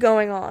kind of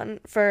going on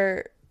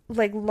for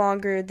like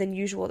longer than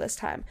usual this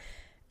time.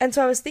 And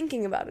so I was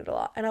thinking about it a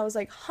lot, and I was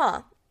like,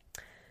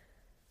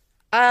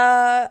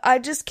 I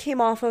just came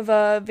off of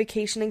a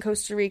vacation in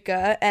Costa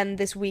Rica, and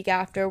this week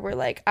after,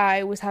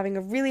 I was having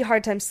a really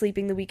hard time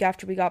sleeping the week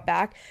after we got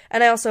back,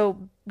 and I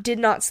also did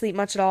not sleep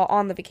much at all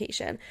on the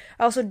vacation.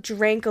 I also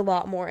drank a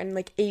lot more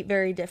and, ate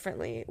very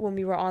differently when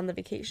we were on the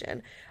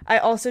vacation. I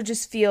also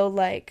just feel,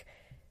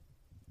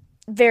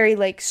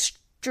 very,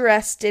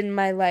 stressed in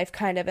my life,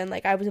 kind of, and,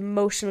 I was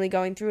emotionally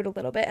going through it a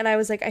little bit, and I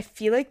was like, I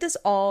feel like this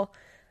all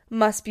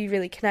must be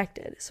really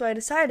connected. So I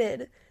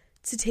decided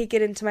to take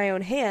it into my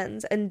own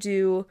hands and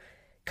do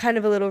kind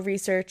of a little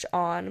research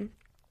on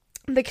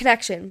the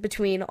connection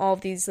between all of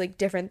these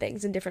different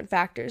things and different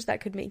factors that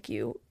could make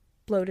you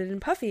bloated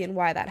and puffy and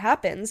why that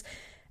happens,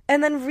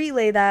 and then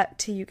relay that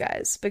to you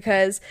guys,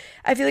 because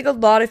I feel like a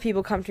lot of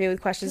people come to me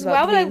with questions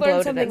about being bloated. Why would I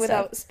learn something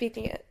without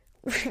speaking it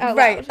out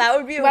right, loud? that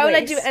would be a Why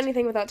waste. would I do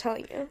anything without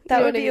telling you?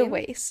 That would be a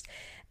waste.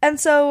 And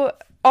so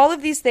all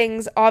of these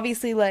things,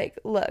 obviously,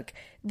 look,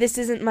 this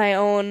isn't my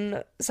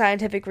own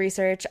scientific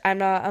research. I'm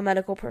not a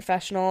medical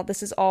professional.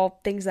 This is all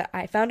things that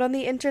I found on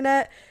the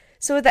internet.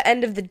 So at the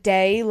end of the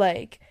day,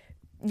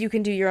 you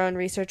can do your own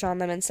research on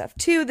them and stuff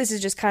too. This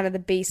is just kind of the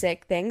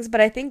basic things. But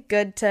I think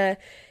good to,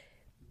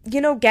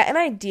 get an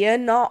idea,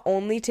 not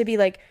only to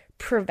be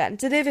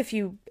preventative if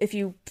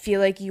you feel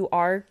like you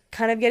are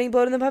kind of getting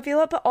bloated and puffy a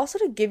lot, but also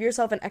to give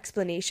yourself an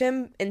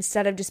explanation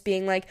instead of just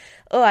being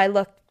oh, I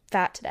look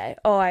fat today.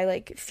 Oh,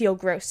 I feel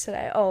gross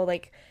today. Oh,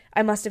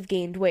 I must have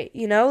gained weight,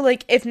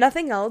 if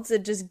nothing else,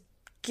 it just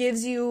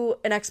gives you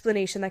an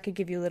explanation that could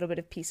give you a little bit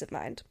of peace of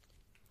mind.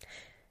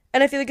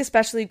 And I feel like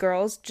especially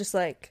girls just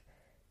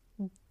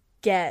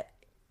get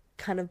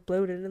kind of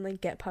bloated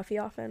and get puffy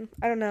often.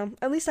 I don't know.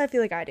 At least I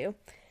feel like I do.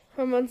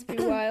 Hormones be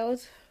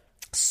wild.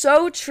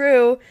 So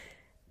true.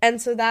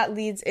 And so that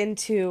leads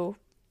into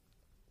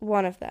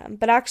one of them.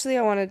 But actually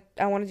I want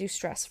to do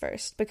stress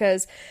first,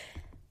 because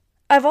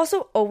I've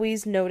also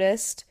always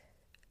noticed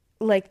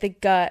the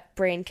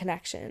gut-brain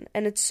connection,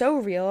 and it's so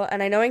real.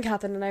 And I know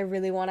Catherine and I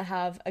really want to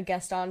have a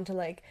guest on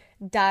to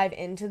dive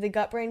into the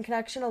gut-brain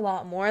connection a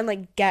lot more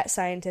and get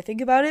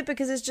scientific about it,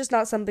 because it's just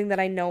not something that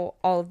I know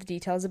all of the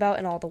details about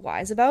and all the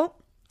whys about.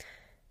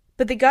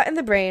 But the gut and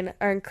the brain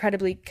are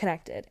incredibly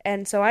connected,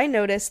 and so I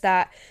noticed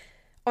that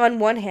on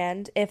one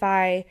hand, if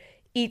I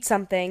eat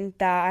something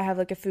that I have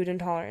a food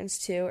intolerance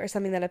to, or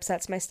something that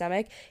upsets my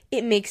stomach,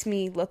 it makes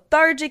me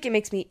lethargic, it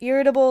makes me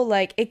irritable,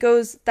 that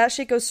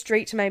shit goes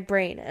straight to my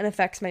brain and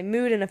affects my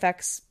mood and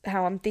affects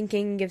how I'm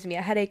thinking, gives me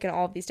a headache and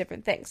all of these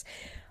different things.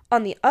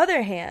 On the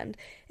other hand,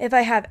 if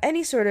I have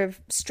any sort of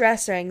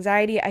stress or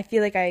anxiety, I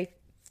feel like I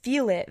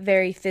feel it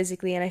very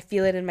physically, and I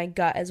feel it in my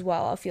gut as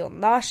well. I'll feel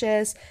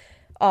nauseous,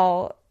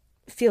 I'll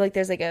feel like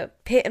there's a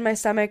pit in my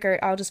stomach,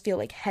 or I'll just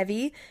feel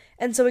heavy.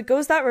 And so it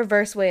goes that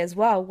reverse way as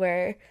well,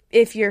 where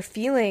if you're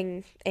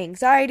feeling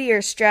anxiety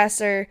or stress,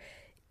 or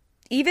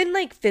even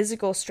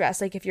physical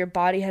stress, if your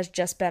body has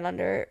just been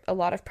under a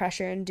lot of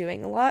pressure and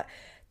doing a lot,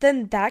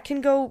 then that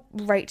can go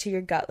right to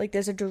your gut.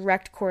 There's a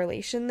direct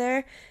correlation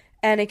there,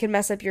 and it can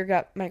mess up your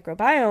gut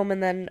microbiome,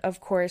 and then of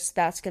course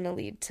that's going to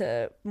lead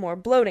to more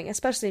bloating,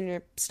 especially in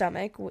your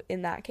stomach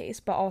in that case,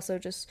 but also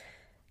just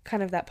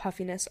kind of that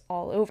puffiness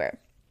all over.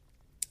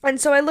 And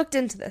so I looked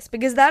into this,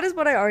 because that is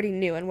what I already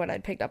knew and what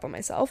I'd picked up on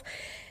myself.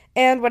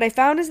 And what I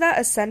found is that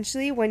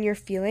essentially when you're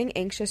feeling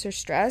anxious or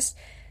stressed,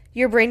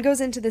 your brain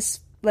goes into this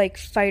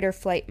fight or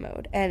flight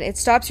mode, and it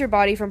stops your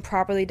body from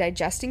properly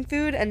digesting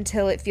food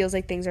until it feels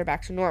like things are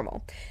back to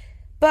normal.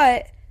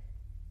 But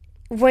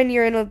when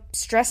you're in a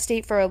stress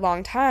state for a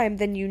long time,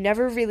 then you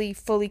never really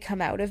fully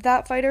come out of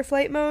that fight or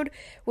flight mode,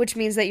 which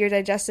means that your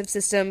digestive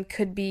system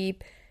could be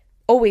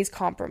always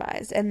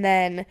compromised, and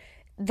then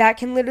that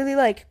can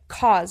literally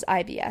cause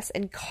IBS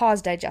and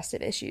cause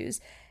digestive issues.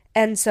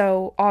 And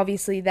so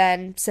obviously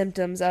then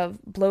symptoms of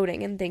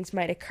bloating and things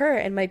might occur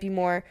and might be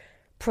more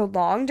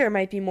prolonged or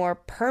might be more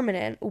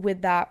permanent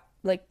with that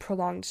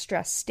prolonged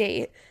stress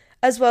state,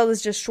 as well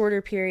as just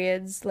shorter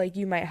periods.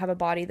 You might have a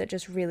body that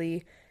just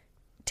really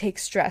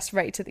takes stress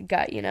right to the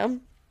gut,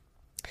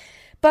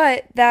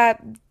 But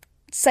that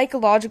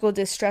psychological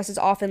distress is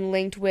often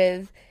linked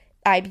with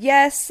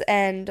IBS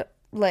and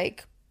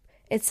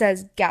it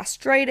says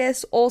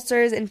gastritis,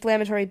 ulcers,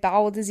 inflammatory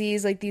bowel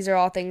disease. These are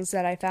all things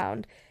that I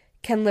found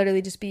can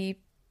literally just be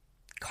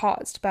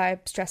caused by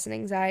stress and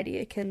anxiety.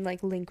 It can,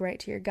 like, link right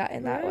to your gut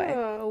in that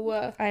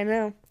way. I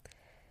know.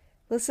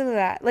 Listen to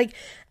that. Like,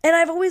 and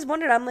I've always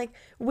wondered, I'm like,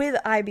 with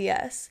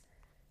IBS,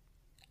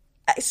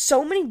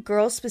 so many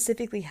girls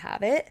specifically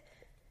have it,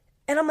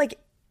 and I'm like,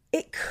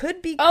 it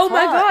could be Oh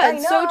my God, I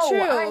know, so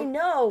true. I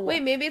know.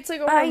 Wait, maybe it's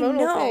like a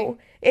hormonal thing.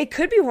 It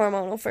could be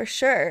hormonal for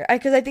sure,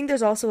 because I think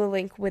there's also a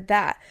link with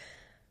that.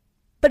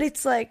 But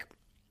it's like,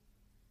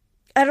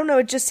 I don't know,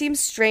 it just seems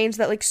strange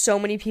that, like, so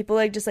many people,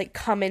 like, just, like,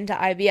 come into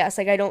IBS.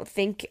 Like, I don't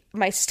think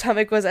my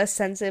stomach was as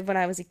sensitive when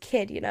I was a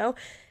kid, you know?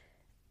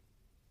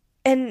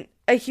 And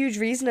a huge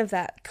reason of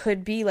that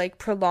could be, like,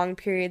 prolonged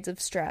periods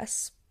of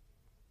stress.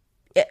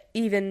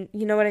 Even,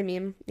 you know what I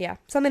mean? Yeah,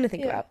 something to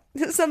think about.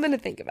 Something to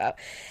think about.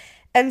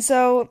 And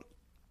so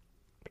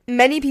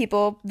many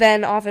people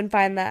then often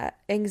find that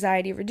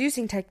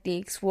anxiety-reducing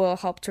techniques will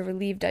help to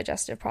relieve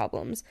digestive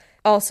problems.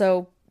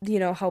 Also, you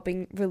know,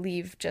 helping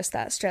relieve just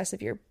that stress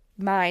of your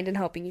mind and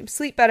helping you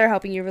sleep better,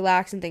 helping you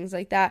relax and things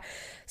like that.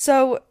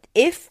 So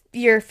if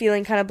you're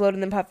feeling kind of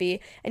bloated and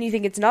puffy and you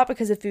think it's not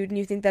because of food and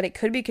you think that it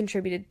could be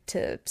contributed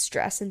to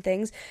stress and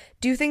things,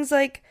 do things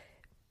like,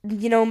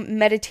 you know,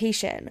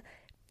 meditation,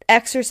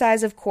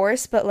 exercise, of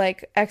course, but,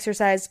 like,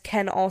 exercise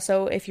can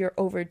also, if you're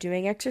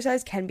overdoing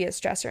exercise, can be a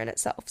stressor in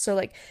itself. So,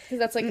 like, because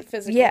that's like a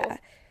physical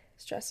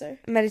stressor.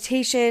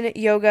 Meditation,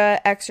 yoga,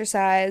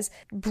 exercise,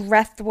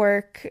 breath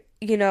work,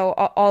 you know,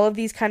 all of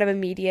these kind of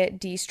immediate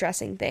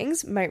de-stressing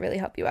things might really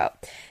help you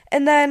out.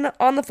 And then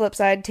on the flip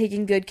side,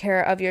 taking good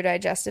care of your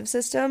digestive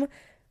system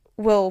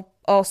will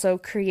also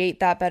create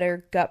that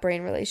better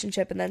gut-brain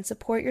relationship and then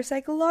support your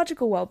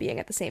psychological well-being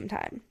at the same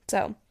time.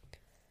 So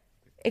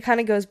it kind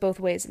of goes both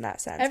ways in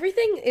that sense.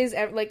 Everything is,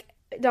 like,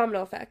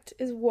 domino effect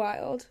is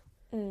wild.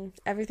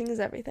 Everything is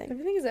everything.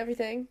 Everything is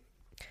everything.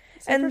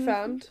 So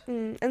profound.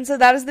 And so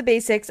that is the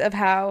basics of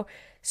how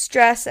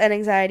stress and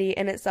anxiety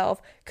in itself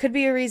could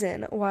be a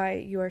reason why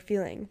you are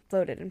feeling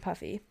bloated and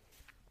puffy.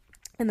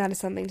 And that is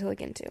something to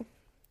look into.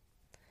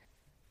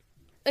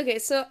 Okay,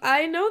 so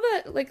I know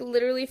that, like,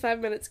 literally 5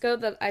 minutes ago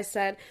that I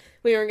said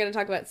we weren't going to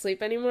talk about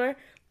sleep anymore,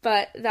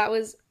 but that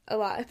was a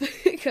lie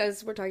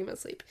because we're talking about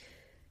sleep.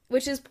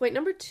 Which is point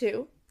number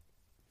 2,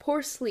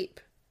 poor sleep.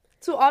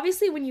 So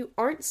obviously when you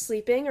aren't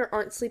sleeping or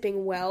aren't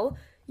sleeping well,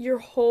 your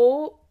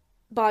whole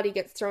body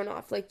gets thrown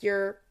off. Like,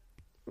 your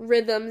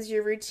rhythms,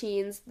 your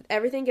routines,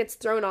 everything gets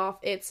thrown off.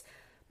 It's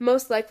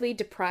most likely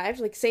deprived.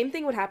 Like, same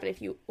thing would happen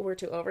if you were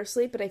to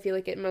oversleep, but I feel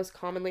like it most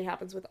commonly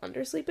happens with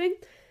undersleeping.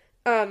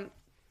 But,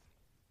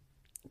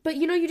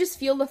 you know, you just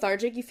feel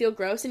lethargic, you feel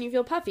gross, and you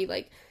feel puffy.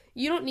 Like,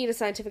 you don't need a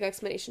scientific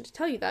explanation to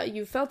tell you that.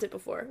 You've felt it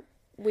before.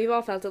 We've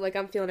all felt it, like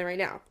I'm feeling it right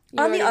now. You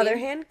know On the other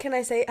hand, can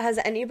I say, has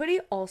anybody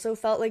also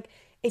felt like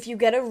if you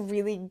get a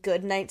really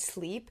good night's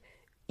sleep,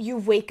 you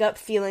wake up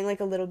feeling, like,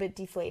 a little bit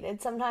deflated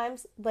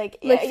sometimes? Like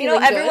you know,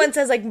 everyone good?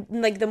 says,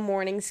 like the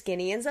morning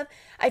skinny and stuff.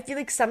 I feel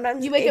like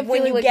sometimes you wake up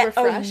when feeling, you like, get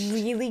refreshed. a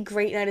really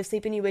great night of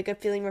sleep and you wake up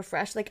feeling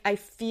refreshed, like, I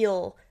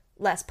feel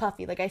less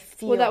puffy. Like, I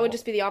feel... Well, that would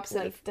just be the opposite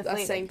like, of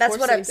us saying That's poor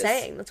what sleep I'm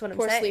saying. That's what I'm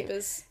poor saying. sleep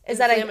is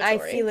that I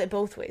feel it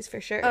both ways,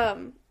 for sure.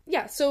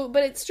 Yeah, so,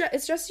 but it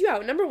stresses you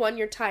out. Number 1,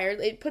 you're tired.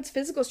 It puts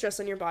physical stress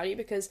on your body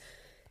because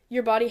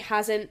your body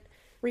hasn't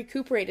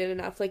recuperated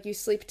enough. Like, you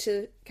sleep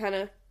to kind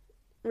of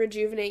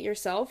rejuvenate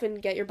yourself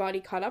and get your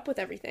body caught up with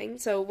everything.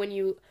 So when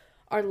you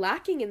are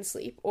lacking in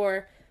sleep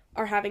or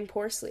are having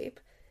poor sleep,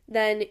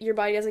 then your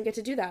body doesn't get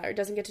to do that or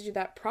doesn't get to do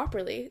that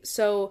properly.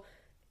 So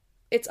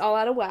it's all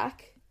out of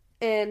whack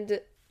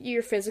and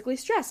you're physically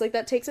stressed. Like,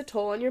 that takes a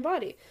toll on your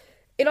body.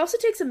 It also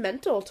takes a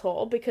mental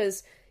toll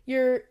because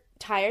you're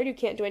tired, you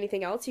can't do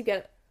anything else, you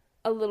get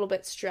a little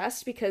bit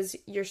stressed because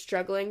you're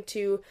struggling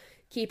to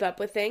keep up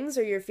with things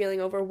or you're feeling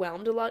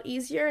overwhelmed a lot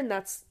easier, and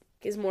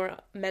is more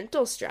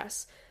mental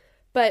stress.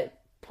 But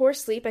poor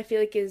sleep, I feel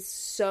like, is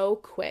so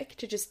quick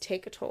to just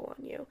take a toll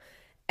on you,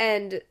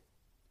 and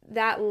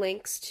that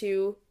links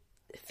to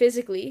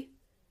physically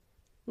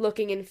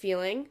looking and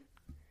feeling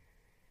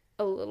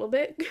a little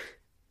bit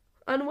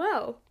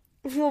unwell.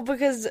 Well,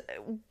 because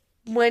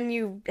when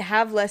you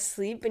have less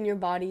sleep and your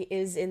body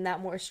is in that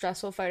more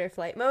stressful fight or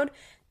flight mode,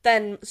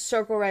 then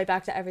circle right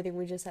back to everything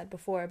we just said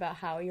before about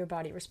how your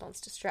body responds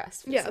to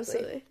stress physically. Yeah,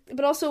 absolutely.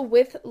 But also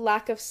with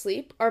lack of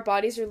sleep, our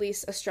bodies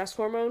release a stress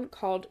hormone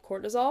called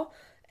cortisol.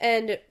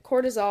 And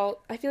cortisol,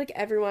 I feel like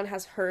everyone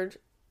has heard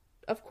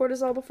of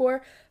cortisol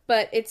before,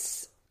 but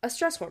it's a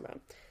stress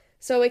hormone.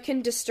 So it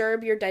can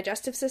disturb your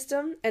digestive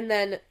system and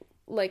then,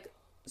 like,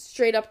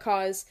 straight up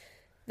cause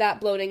that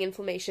bloating,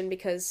 inflammation,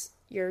 because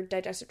your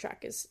digestive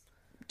tract is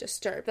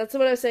disturbed. That's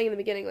what I was saying in the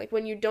beginning. Like,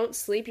 when you don't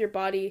sleep, your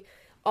body,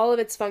 all of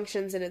its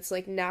functions and its,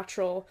 like,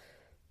 natural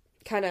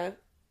kind of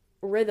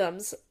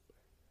rhythms,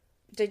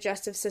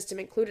 digestive system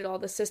included, all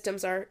the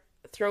systems are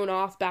thrown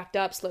off, backed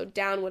up, slowed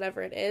down,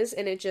 whatever it is,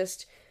 and it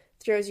just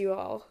throws you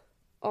all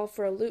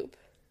for a loop.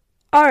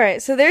 All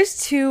right, so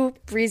there's 2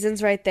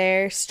 reasons right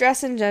there,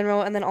 stress in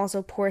general and then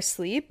also poor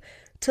sleep,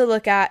 to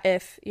look at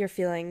if you're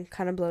feeling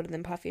kind of bloated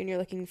and puffy and you're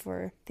looking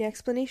for the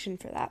explanation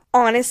for that.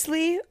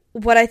 Honestly,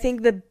 what I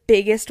think the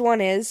biggest one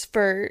is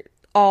for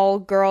all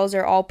girls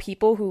or all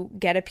people who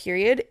get a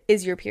period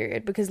is your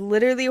period, because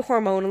literally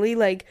hormonally,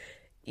 like,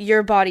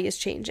 your body is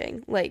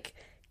changing, like,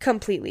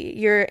 completely.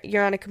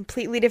 You're on a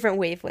completely different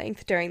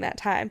wavelength during that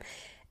time.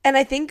 And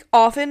I think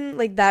often,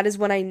 like, that is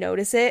when I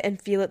notice it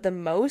and feel it the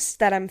most,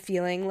 that I'm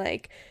feeling,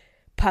 like,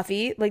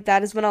 puffy. Like,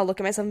 that is when I'll look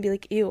at myself and be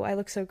like, ew, I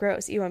look so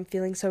gross. Ew, I'm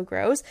feeling so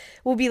gross.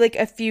 Will be like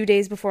a few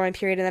days before my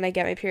period, and then I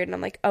get my period and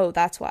I'm like, oh,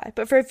 that's why.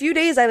 But for a few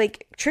days I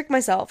like trick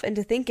myself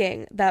into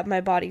thinking that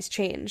my body's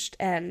changed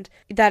and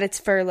that it's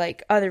for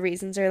like other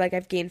reasons, or like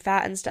I've gained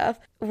fat and stuff,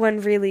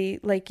 when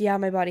really, like, yeah,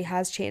 my body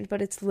has changed,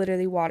 but it's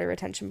literally water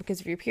retention because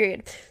of your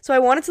period. So I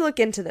wanted to look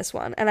into this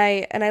one, and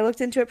I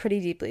looked into it pretty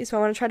deeply. So I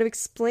want to try to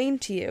explain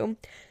to you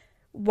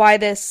why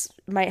this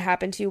might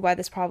happen to you, why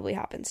this probably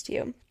happens to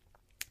you,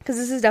 because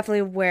this is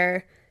definitely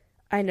where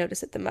I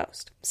notice it the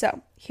most.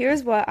 So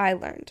here's what I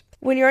learned.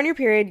 When you're on your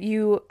period,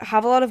 you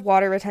have a lot of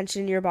water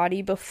retention in your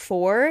body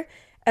before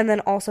and then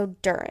also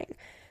during.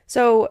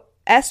 So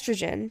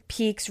estrogen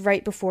peaks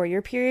right before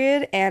your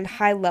period, and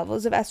high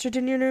levels of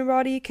estrogen in your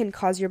body can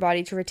cause your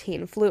body to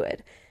retain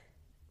fluid.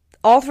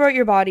 All throughout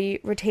your body,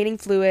 retaining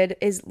fluid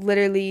is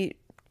literally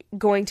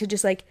going to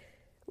just like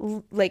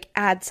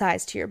add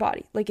size to your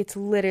body. Like, it's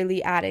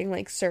literally adding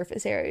like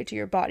surface area to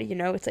your body, you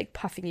know? It's like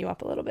puffing you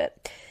up a little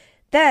bit.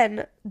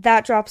 Then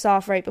that drops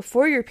off right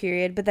before your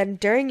period, but then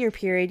during your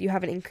period you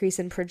have an increase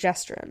in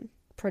progesterone.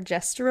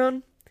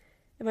 Progesterone?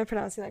 Am I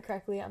pronouncing that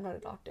correctly? I'm not a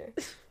doctor.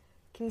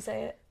 Can you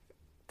say it?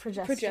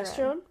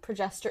 Progesterone?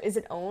 Progesterone. Is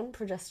it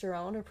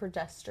progesterone or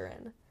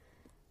progesterone?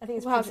 I think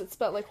it's how's it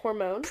spelled? Like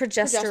hormone?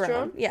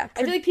 Progesterone. Yeah.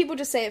 I feel like people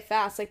just say it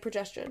fast, like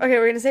progesterone. Okay,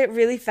 we're going to say it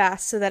really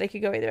fast so that it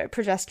could go either way.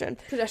 Progesterone.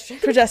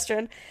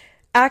 Progesterone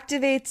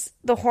activates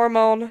the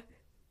hormone.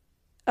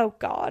 Oh,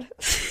 God.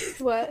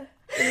 What?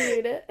 Can you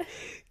read it?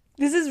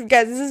 This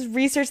is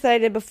research that I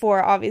did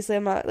before. Obviously,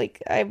 I'm not,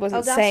 like, I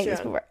wasn't saying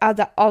this before.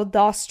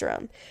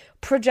 Aldosterone.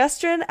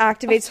 Progesterone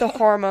activates the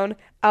hormone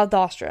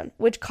aldosterone,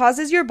 which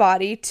causes your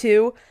body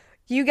to,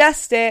 you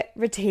guessed it,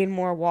 retain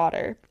more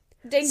water.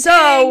 Ding,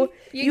 so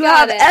ding. you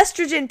have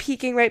estrogen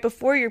peaking right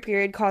before your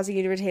period, causing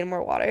you to retain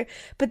more water.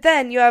 But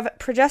then you have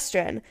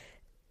progesterone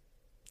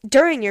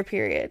during your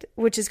period,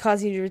 which is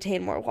causing you to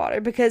retain more water,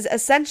 because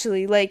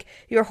essentially, like,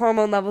 your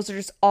hormone levels are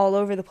just all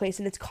over the place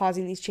and it's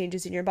causing these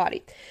changes in your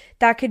body.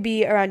 That could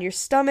be around your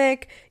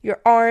stomach,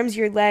 your arms,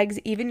 your legs,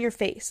 even your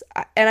face.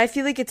 And I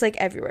feel like it's like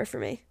everywhere for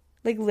me.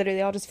 Like,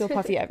 literally, I'll just feel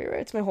puffy everywhere.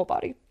 It's my whole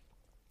body,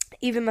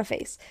 even my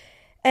face.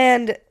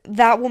 And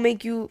that will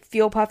make you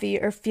feel puffy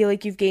or feel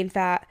like you've gained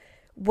fat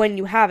when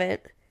you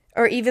haven't,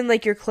 or even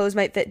like your clothes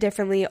might fit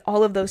differently,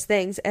 all of those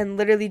things. And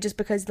literally just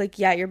because, like,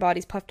 yeah, your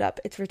body's puffed up,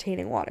 it's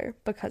retaining water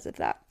because of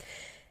that.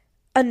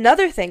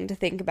 Another thing to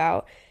think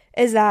about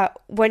is that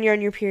when you're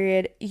on your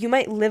period, you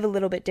might live a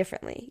little bit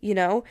differently, you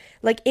know?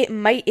 Like, it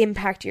might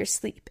impact your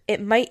sleep.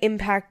 It might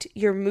impact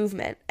your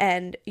movement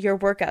and your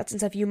workouts and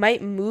stuff. You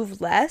might move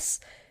less,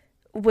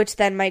 which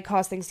then might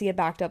cause things to get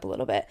backed up a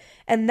little bit.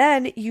 And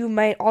then you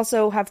might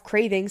also have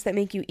cravings that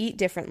make you eat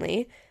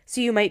differently.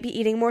 So you might be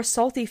eating more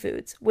salty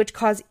foods, which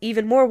cause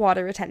even more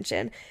water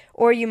retention.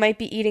 Or you might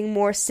be eating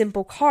more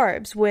simple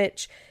carbs,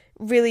 which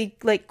really,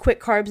 like, quick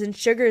carbs and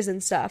sugars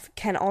and stuff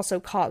can also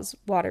cause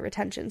water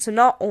retention. So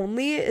not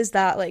only is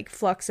that, like,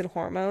 flux in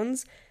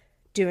hormones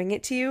doing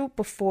it to you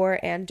before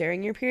and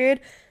during your period,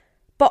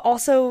 but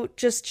also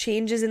just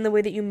changes in the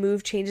way that you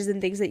move, changes in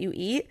things that you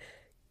eat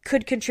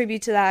could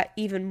contribute to that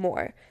even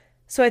more.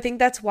 So I think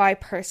that's why,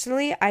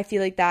 personally, I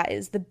feel like that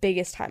is the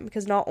biggest time,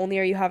 because not only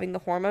are you having the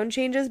hormone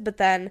changes, but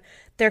then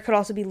there could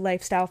also be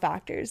lifestyle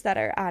factors that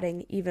are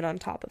adding even on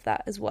top of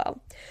that as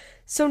well.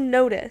 So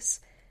notice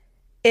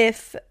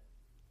if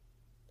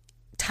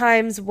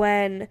times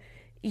when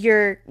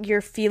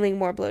you're feeling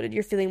more bloated,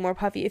 you're feeling more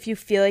puffy, if you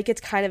feel like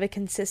it's kind of a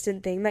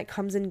consistent thing that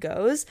comes and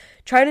goes,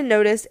 try to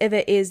notice if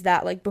it is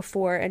that, like,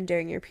 before and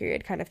during your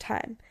period kind of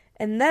time.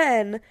 And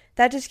then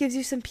that just gives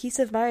you some peace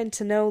of mind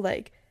to know,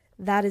 like,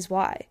 that is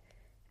why.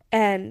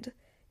 And,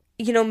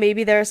 you know,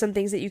 maybe there are some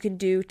things that you can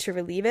do to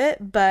relieve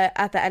it, but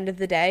at the end of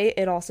the day,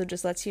 it also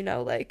just lets you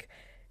know, like,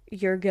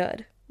 you're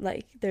good.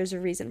 Like, there's a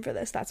reason for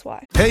this. That's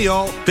why. Hey,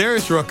 y'all.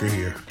 Darius Rucker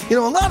here. You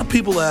know, a lot of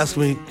people ask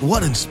me,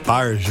 what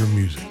inspires your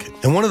music?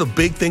 And one of the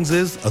big things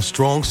is a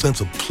strong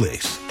sense of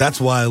place. That's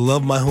why I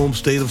love my home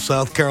state of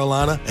South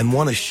Carolina and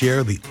want to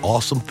share the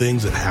awesome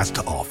things it has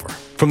to offer.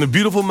 From the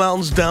beautiful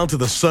mountains down to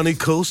the sunny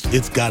coast,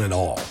 it's got it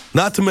all.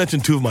 Not to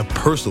mention two of my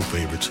personal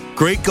favorites,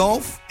 great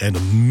golf and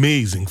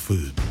amazing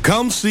food.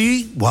 Come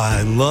see why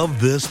I love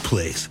this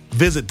place.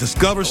 Visit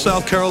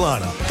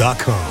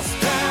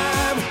discoversouthcarolina.com.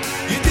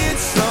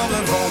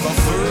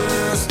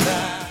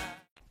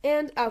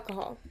 And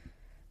alcohol.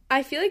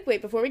 I feel like,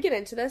 wait, before we get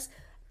into this,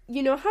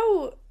 you know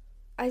how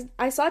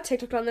I saw a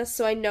TikTok on this,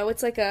 so I know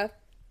it's like a...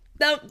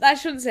 No, I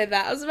shouldn't say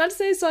that. I was about to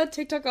say I saw a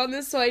TikTok on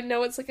this, so I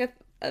know it's like a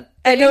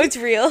I know it's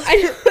real. I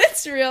know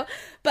it's real.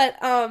 But,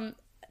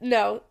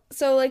 no.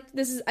 So, like,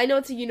 I know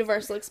it's a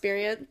universal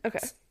experience. Okay.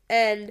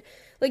 And,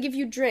 like, if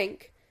you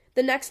drink,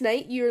 the next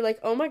night you're like,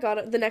 oh my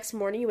god, the next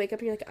morning you wake up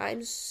and you're like,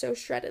 I'm so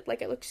shredded,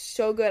 like I look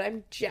so good,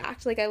 I'm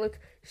jacked, like I look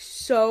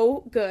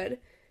so good.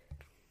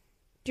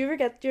 Do you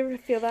ever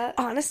feel that?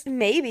 Honestly,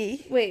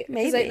 maybe. Wait,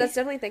 maybe. That's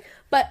definitely a thing.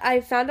 But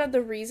I found out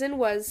the reason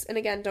was, and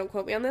again, don't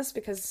quote me on this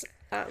because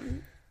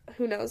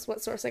who knows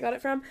what source I got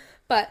it from,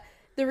 but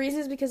the reason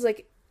is because,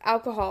 like,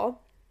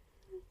 alcohol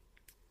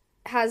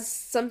has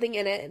something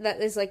in it that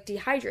is, like,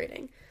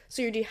 dehydrating.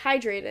 So you're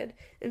dehydrated.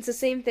 And it's the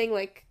same thing,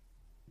 like,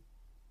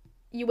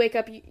 you wake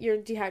up, you're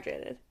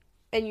dehydrated.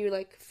 And you,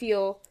 like,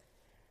 feel,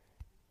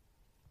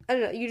 I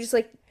don't know, you just,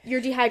 like,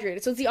 you're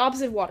dehydrated. So it's the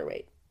opposite of water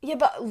weight. Yeah,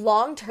 but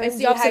long-term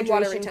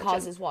dehydration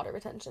causes water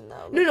retention,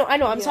 though. No, I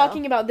know. I'm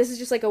talking about, this is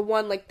just, like,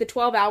 the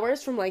 12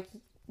 hours from, like,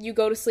 you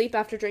go to sleep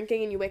after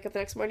drinking and you wake up the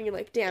next morning, you're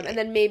like, damn. And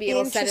then maybe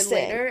it'll set in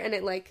later and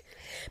it, like...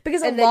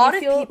 Because a lot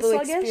of people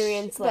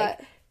experience, like,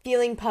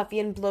 feeling puffy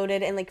and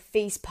bloated and, like,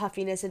 face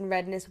puffiness and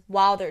redness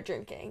while they're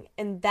drinking.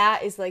 And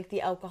that is, like,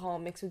 the alcohol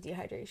mixed with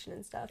dehydration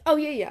and stuff. Oh,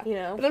 yeah. You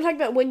know? But I'm talking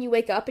about when you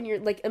wake up and you're,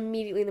 like,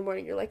 immediately in the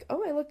morning, you're like,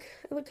 oh, I look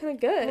kind of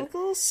good. I look a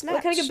little snatched. I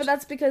look kind of good, but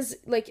that's because,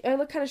 like, I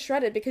look kind of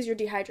shredded because you're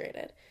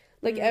dehydrated.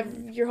 Like,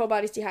 your whole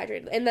body's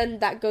dehydrated. And then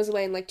that goes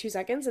away in, like, 2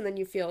 seconds, and then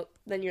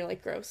you're,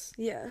 like, gross.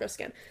 Yeah. Gross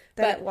skin.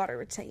 But water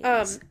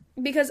retains.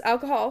 Because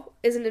alcohol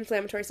is an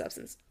inflammatory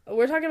substance.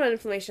 We're talking about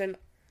inflammation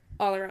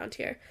all around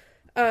here.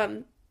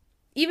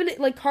 Even,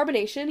 like,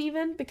 carbonation,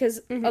 even,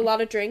 because a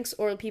lot of drinks,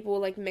 or people will,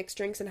 like, mix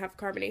drinks and have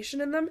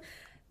carbonation in them,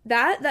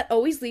 that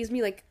always leaves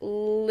me, like,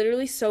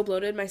 literally so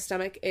bloated. My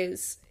stomach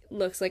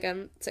looks like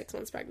I'm 6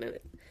 months pregnant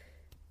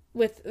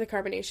with the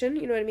carbonation,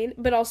 you know what I mean?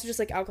 But also just,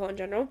 like, alcohol in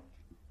general.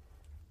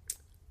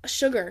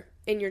 Sugar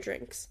in your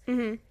drinks.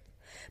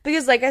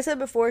 Because, like I said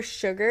before,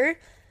 sugar,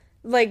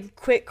 like,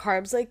 quick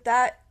carbs like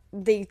that,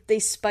 they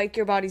spike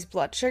your body's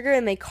blood sugar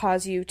and they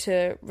cause you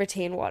to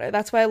retain water.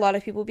 That's why a lot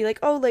of people be like,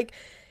 oh, like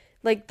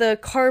the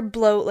carb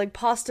bloat, like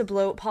pasta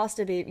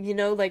baby, you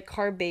know, like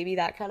carb baby,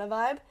 that kind of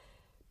vibe.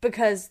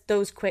 Because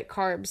those quick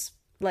carbs,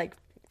 like,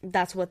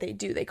 that's what they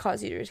do. They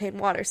cause you to retain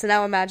water. So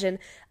now imagine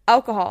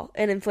alcohol,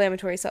 an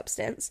inflammatory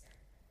substance,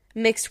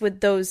 mixed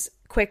with those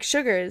quick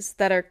sugars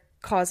that are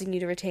causing you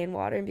to retain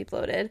water and be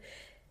bloated,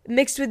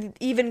 mixed with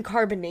even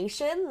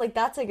carbonation. Like,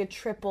 that's like a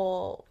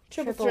triple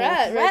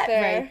threat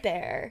right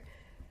there.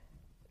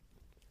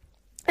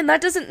 And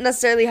that doesn't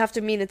necessarily have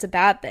to mean it's a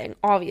bad thing,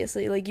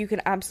 obviously. Like, you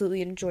can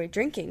absolutely enjoy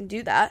drinking,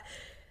 do that.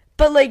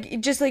 But,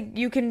 like, just, like,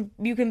 you can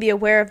be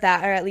aware of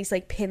that, or at least,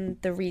 like, pin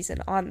the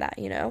reason on that,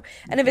 you know?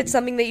 And if it's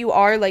something that you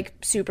are, like,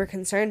 super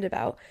concerned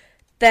about,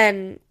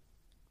 then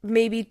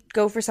maybe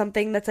go for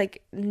something that's,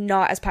 like,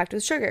 not as packed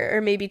with sugar,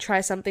 or maybe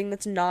try something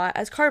that's not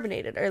as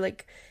carbonated, or,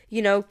 like,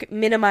 you know,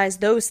 minimize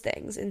those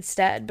things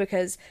instead,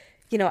 because,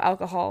 you know,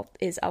 alcohol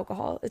is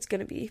alcohol. It's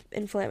going to be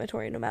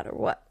inflammatory no matter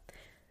what.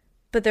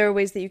 But there are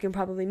ways that you can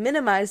probably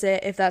minimize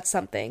it if that's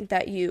something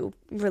that you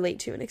relate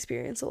to and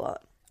experience a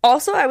lot.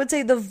 Also, I would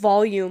say the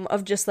volume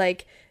of just,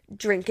 like,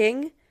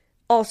 drinking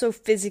also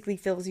physically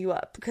fills you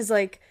up, because,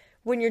 like,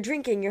 when you're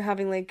drinking, you're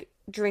having, like,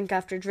 drink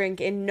after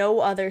drink. In no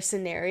other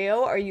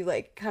scenario are you,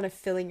 like, kind of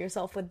filling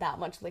yourself with that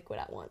much liquid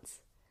at once.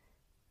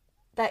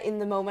 That in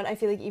the moment, I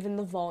feel like even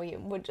the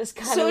volume would just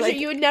kind of, like... So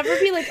you would never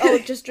be like, oh,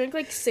 just drink,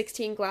 like,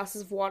 16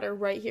 glasses of water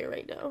right here,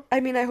 right now. I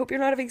mean, I hope you're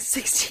not having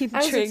 16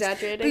 drinks. I was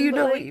exaggerating. But you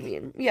know what you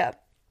mean. Yeah.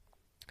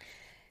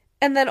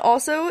 And then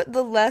also,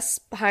 the less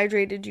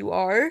hydrated you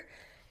are,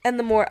 and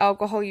the more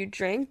alcohol you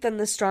drink, then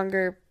the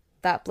stronger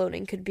that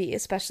bloating could be,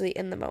 especially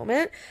in the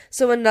moment.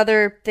 So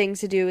another thing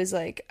to do is,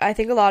 like, I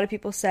think a lot of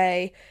people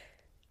say,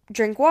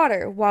 drink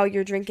water while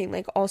you're drinking,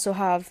 like, also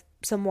have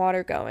some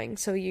water going,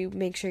 so you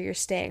make sure you're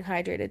staying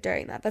hydrated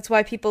during that. That's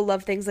why people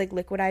love things like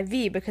Liquid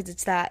IV, because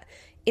it's that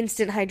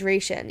instant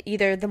hydration,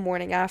 either the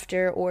morning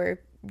after or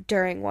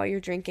during while you're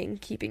drinking,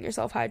 keeping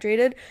yourself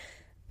hydrated.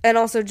 And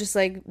also just,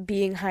 like,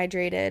 being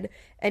hydrated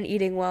and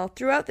eating well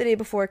throughout the day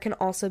before can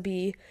also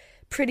be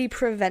pretty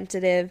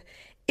preventative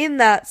in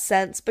that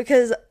sense,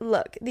 because,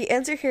 look, the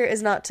answer here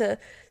is not to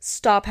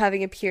stop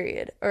having a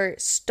period, or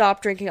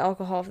stop drinking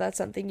alcohol if that's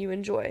something you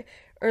enjoy,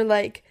 or,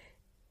 like,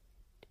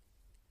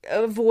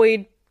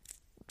 avoid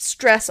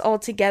stress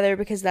altogether,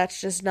 because that's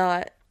just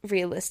not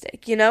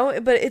realistic, you know?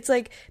 But it's,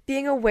 like,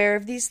 being aware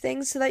of these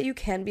things so that you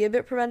can be a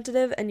bit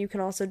preventative, and you can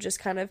also just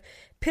kind of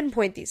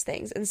pinpoint these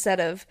things, instead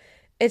of,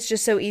 it's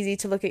just so easy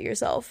to look at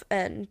yourself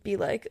and be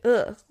like,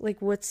 ugh,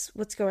 like, what's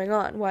going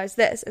on? Why is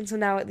this? And so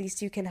now at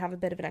least you can have a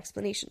bit of an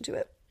explanation to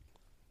it.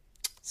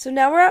 So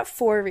now we're at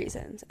 4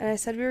 reasons, and I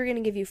said we were going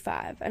to give you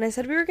 5. And I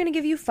said we were going to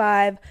give you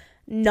 5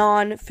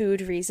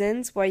 non-food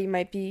reasons why you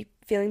might be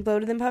feeling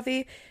bloated and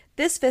puffy.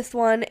 This 5th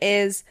one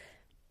is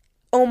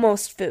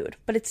almost food,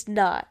 but it's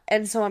not.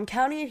 And so I'm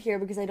counting it here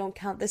because I don't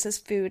count this as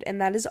food, and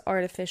that is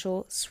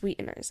artificial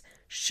sweeteners.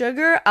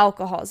 Sugar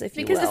alcohols, if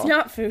you will. Because it's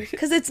not food.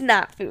 Because it's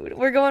not food.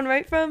 We're going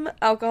right from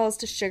alcohols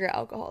to sugar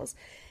alcohols.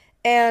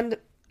 And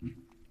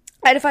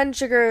I define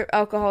sugar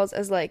alcohols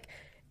as, like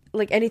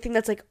anything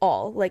that's, like,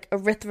 like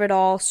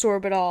erythritol,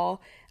 sorbitol,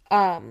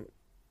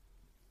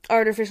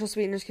 artificial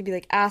sweeteners could be,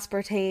 like,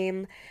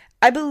 aspartame.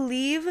 I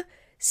believe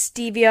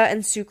stevia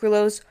and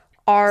sucralose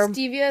are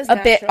Stevia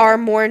is are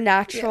more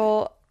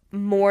natural,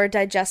 more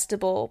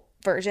digestible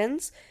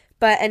versions.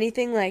 But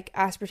anything like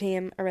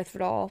aspartame,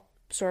 erythritol,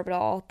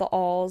 sorbitol, the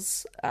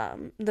alls,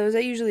 those I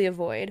usually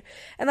avoid.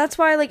 And that's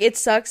why, like, it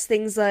sucks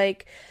things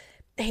like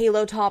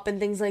Halo Top and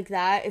things like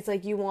that. It's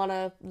like you want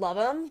to love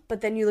them,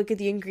 but then you look at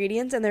the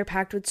ingredients and they're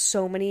packed with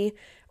so many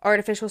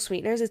artificial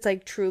sweeteners. It's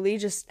like, truly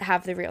just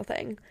have the real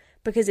thing,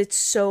 because it's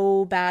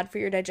so bad for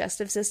your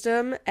digestive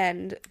system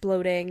and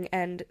bloating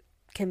and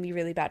can be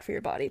really bad for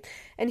your body.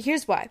 And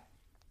here's why.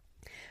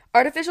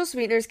 Artificial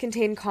sweeteners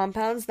contain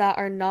compounds that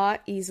are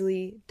not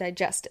easily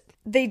digested.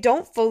 They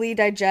don't fully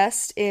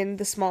digest in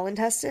the small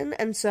intestine,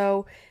 and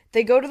so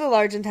they go to the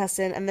large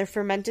intestine and they're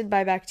fermented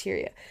by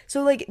bacteria.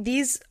 So, like,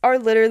 these are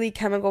literally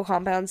chemical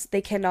compounds.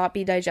 They cannot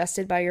be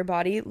digested by your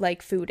body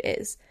like food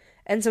is.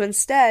 And so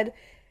instead,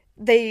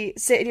 they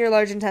sit in your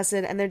large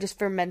intestine and they're just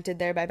fermented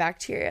there by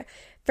bacteria.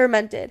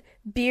 Fermented.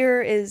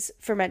 Beer is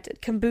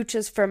fermented.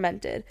 Kombucha's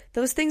fermented.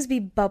 Those things be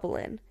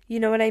bubbling. You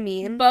know what I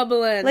mean?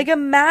 Bubbling. Like,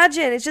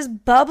 imagine it's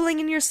just bubbling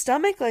in your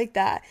stomach like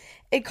that.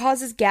 It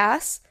causes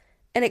gas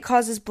and it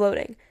causes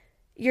bloating.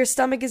 Your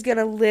stomach is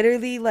gonna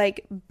literally,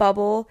 like,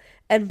 bubble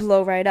and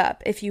blow right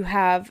up if you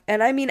have,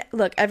 and I mean,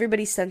 look,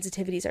 everybody's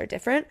sensitivities are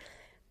different,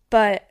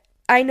 but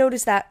I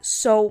notice that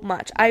so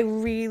much. I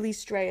really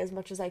stray as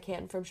much as I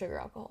can from sugar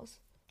alcohols.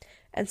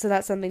 And so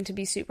that's something to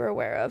be super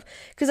aware of.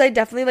 Because I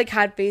definitely, like,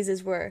 had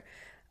phases where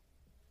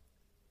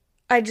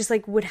I just,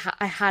 like,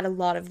 I had a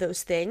lot of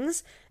those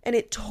things. And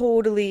it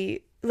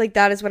totally, like,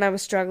 that is when I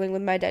was struggling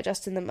with my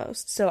digestion the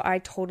most. So I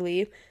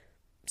totally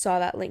saw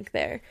that link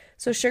there.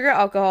 So sugar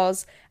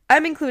alcohols,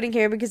 I'm including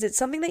here because it's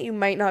something that you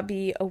might not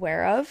be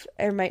aware of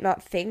or might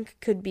not think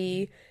could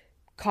be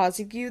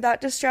causing you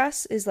that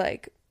distress, is,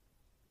 like,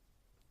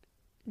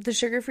 the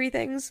sugar-free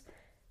things.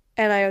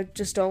 And I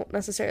just don't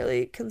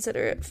necessarily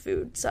consider it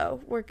food,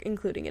 so we're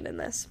including it in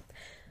this.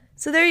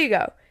 So there you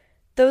go.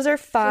 Those are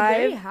 5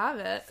 there you have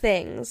it.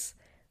 Things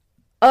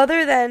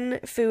other than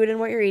food and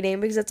what you're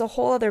eating, because it's a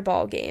whole other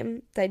ball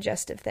game,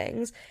 digestive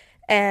things.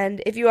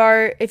 And if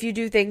you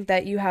do think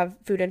that you have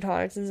food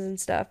intolerances and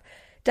stuff,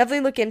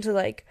 definitely look into,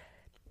 like,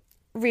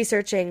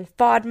 researching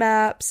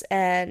FODMAPs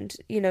and,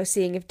 you know,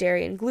 seeing if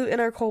dairy and gluten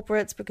are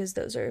culprits, because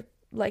those are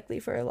likely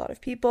for a lot of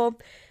people.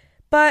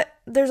 But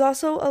there's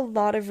also a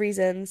lot of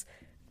reasons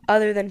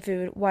other than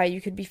food why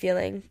you could be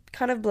feeling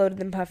kind of bloated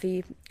and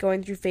puffy,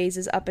 going through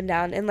phases up and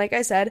down. And like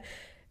I said,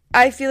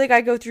 I feel like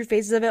I go through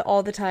phases of it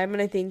all the time,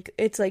 and I think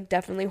it's, like,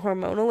 definitely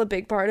hormonal, a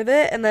big part of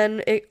it. And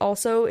then it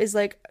also is,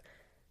 like,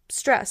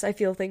 stress. I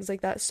feel things like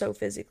that so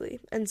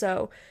physically. And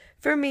so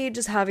for me,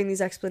 just having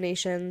these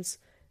explanations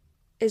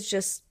is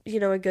just, you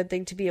know, a good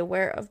thing to be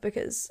aware of,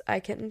 because I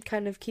can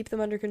kind of keep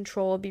them under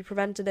control, be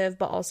preventative,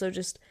 but also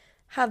just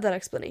have that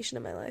explanation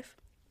in my life.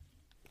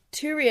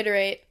 To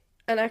reiterate,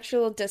 an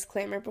actual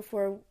disclaimer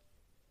before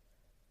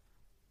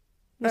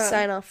we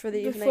sign off for the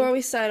evening. Before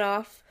we sign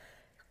off,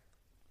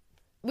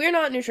 we're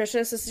not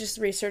nutritionists. This is just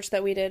research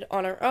that we did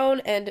on our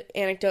own and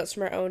anecdotes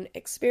from our own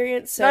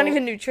experience. So, not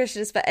even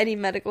nutritionists, but any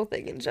medical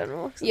thing in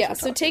general. Yeah,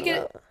 so take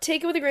it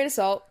with a grain of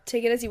salt.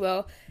 Take it as you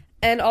will.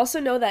 And also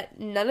know that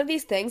none of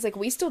these things, like,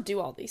 we still do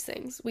all these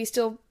things. We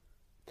still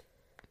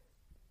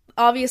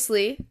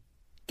obviously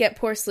get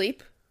poor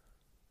sleep.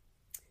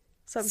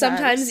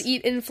 Sometimes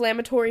eat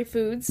inflammatory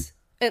foods.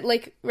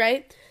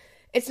 Right?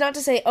 It's not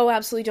to say, oh,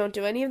 absolutely don't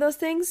do any of those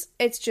things.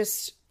 It's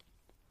just,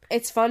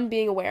 it's fun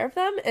being aware of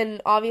them,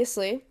 and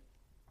obviously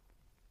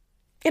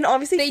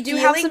they do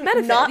have some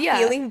benefit. Not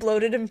feeling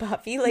bloated and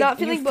puffy, like, not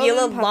feeling you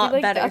feel a lot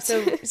like, better.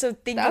 So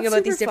thinking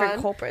about these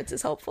different culprits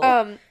is helpful.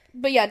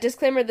 But yeah,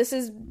 disclaimer, this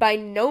is by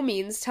no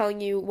means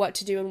telling you what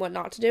to do and what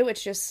not to do.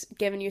 It's just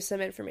giving you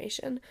some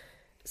information.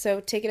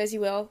 So take it as you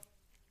will,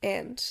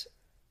 and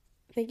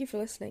thank you for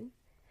listening.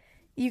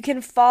 You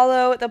can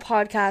follow the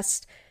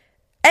podcast.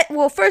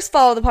 First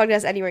follow the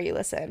podcast anywhere you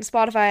listen.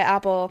 Spotify,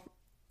 Apple,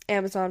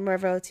 Amazon,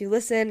 wherever else you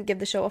listen. Give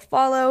the show a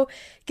follow.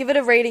 Give it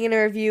a rating and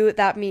a review.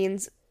 That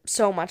means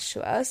so much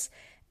to us.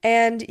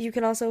 And you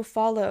can also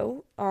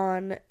follow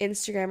on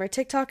Instagram or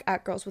TikTok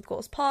at Girls with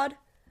Goals Pod.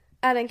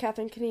 At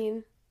Catherine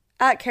Canine.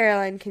 At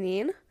Caroline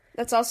Canine.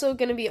 That's also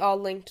going to be all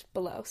linked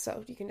below,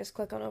 so you can just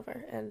click on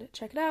over and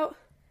check it out.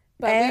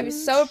 But we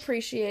so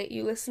appreciate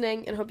you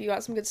listening and hope you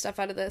got some good stuff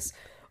out of this,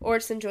 or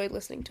just enjoyed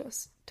listening to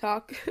us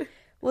talk.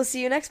 We'll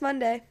see you next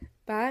Monday.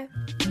 Bye.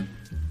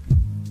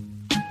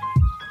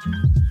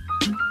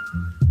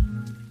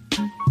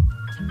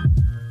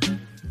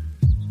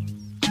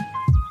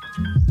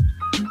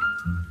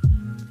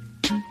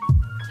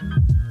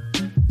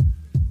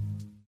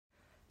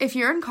 If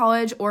you're in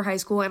college or high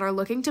school and are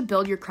looking to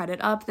build your credit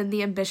up, then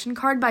the Ambition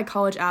Card by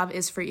College Ave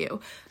is for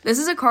you. This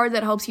is a card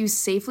that helps you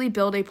safely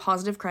build a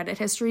positive credit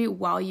history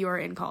while you are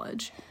in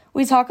college.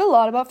 We talk a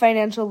lot about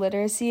financial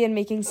literacy and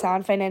making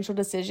sound financial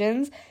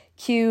decisions.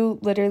 Cue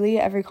literally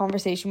every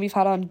conversation we've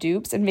had on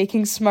dupes and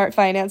making smart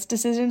finance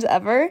decisions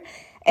ever.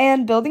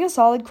 And building a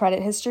solid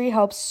credit history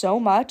helps so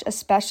much,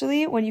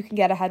 especially when you can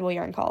get ahead while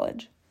you're in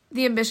college.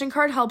 The Ambition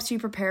Card helps you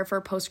prepare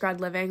for post-grad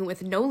living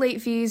with no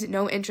late fees,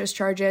 no interest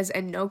charges,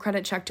 and no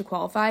credit check to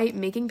qualify.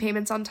 Making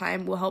payments on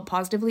time will help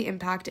positively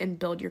impact and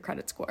build your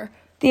credit score.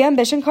 The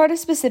Ambition Card is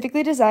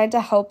specifically designed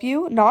to help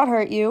you, not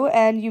hurt you,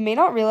 and you may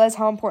not realize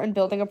how important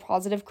building a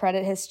positive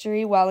credit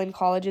history while in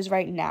college is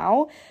right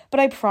now, but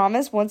I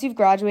promise once you've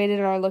graduated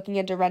and are looking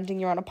into renting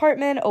your own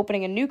apartment,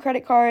 opening a new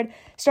credit card,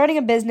 starting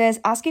a business,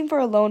 asking for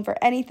a loan for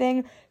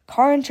anything,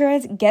 car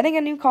insurance, getting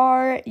a new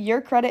car, your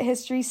credit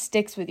history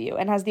sticks with you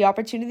and has the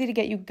opportunity to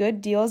get you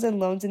good deals and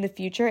loans in the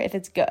future if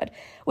it's good,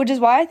 which is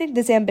why I think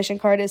this Ambition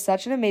Card is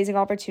such an amazing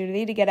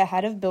opportunity to get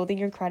ahead of building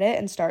your credit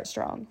and start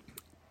strong.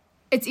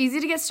 It's easy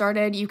to get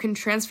started. You can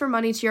transfer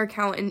money to your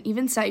account and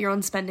even set your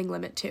own spending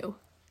limit too.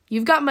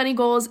 You've got money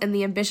goals and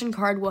the Ambition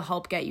Card will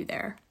help get you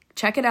there.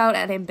 Check it out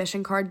at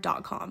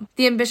ambitioncard.com.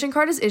 The Ambition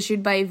Card is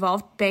issued by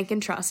Evolved Bank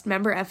and Trust,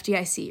 member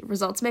FDIC.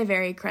 Results may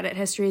vary. Credit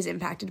history is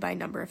impacted by a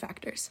number of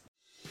factors.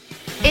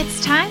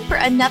 It's time for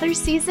another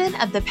season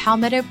of the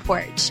Palmetto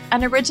Porch,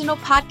 an original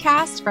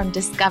podcast from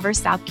Discover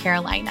South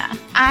Carolina.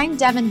 I'm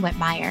Devin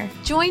Whitmire.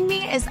 Join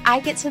me as I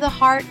get to the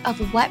heart of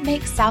what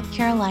makes South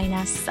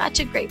Carolina such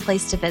a great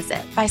place to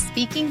visit by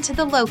speaking to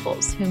the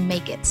locals who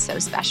make it so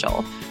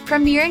special.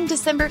 Premiering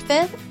December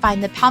 5th,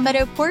 find the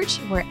Palmetto Porch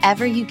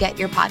wherever you get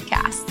your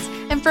podcasts.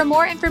 And for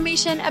more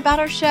information about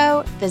our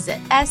show, visit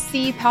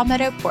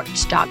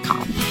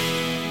scpalmettoporch.com.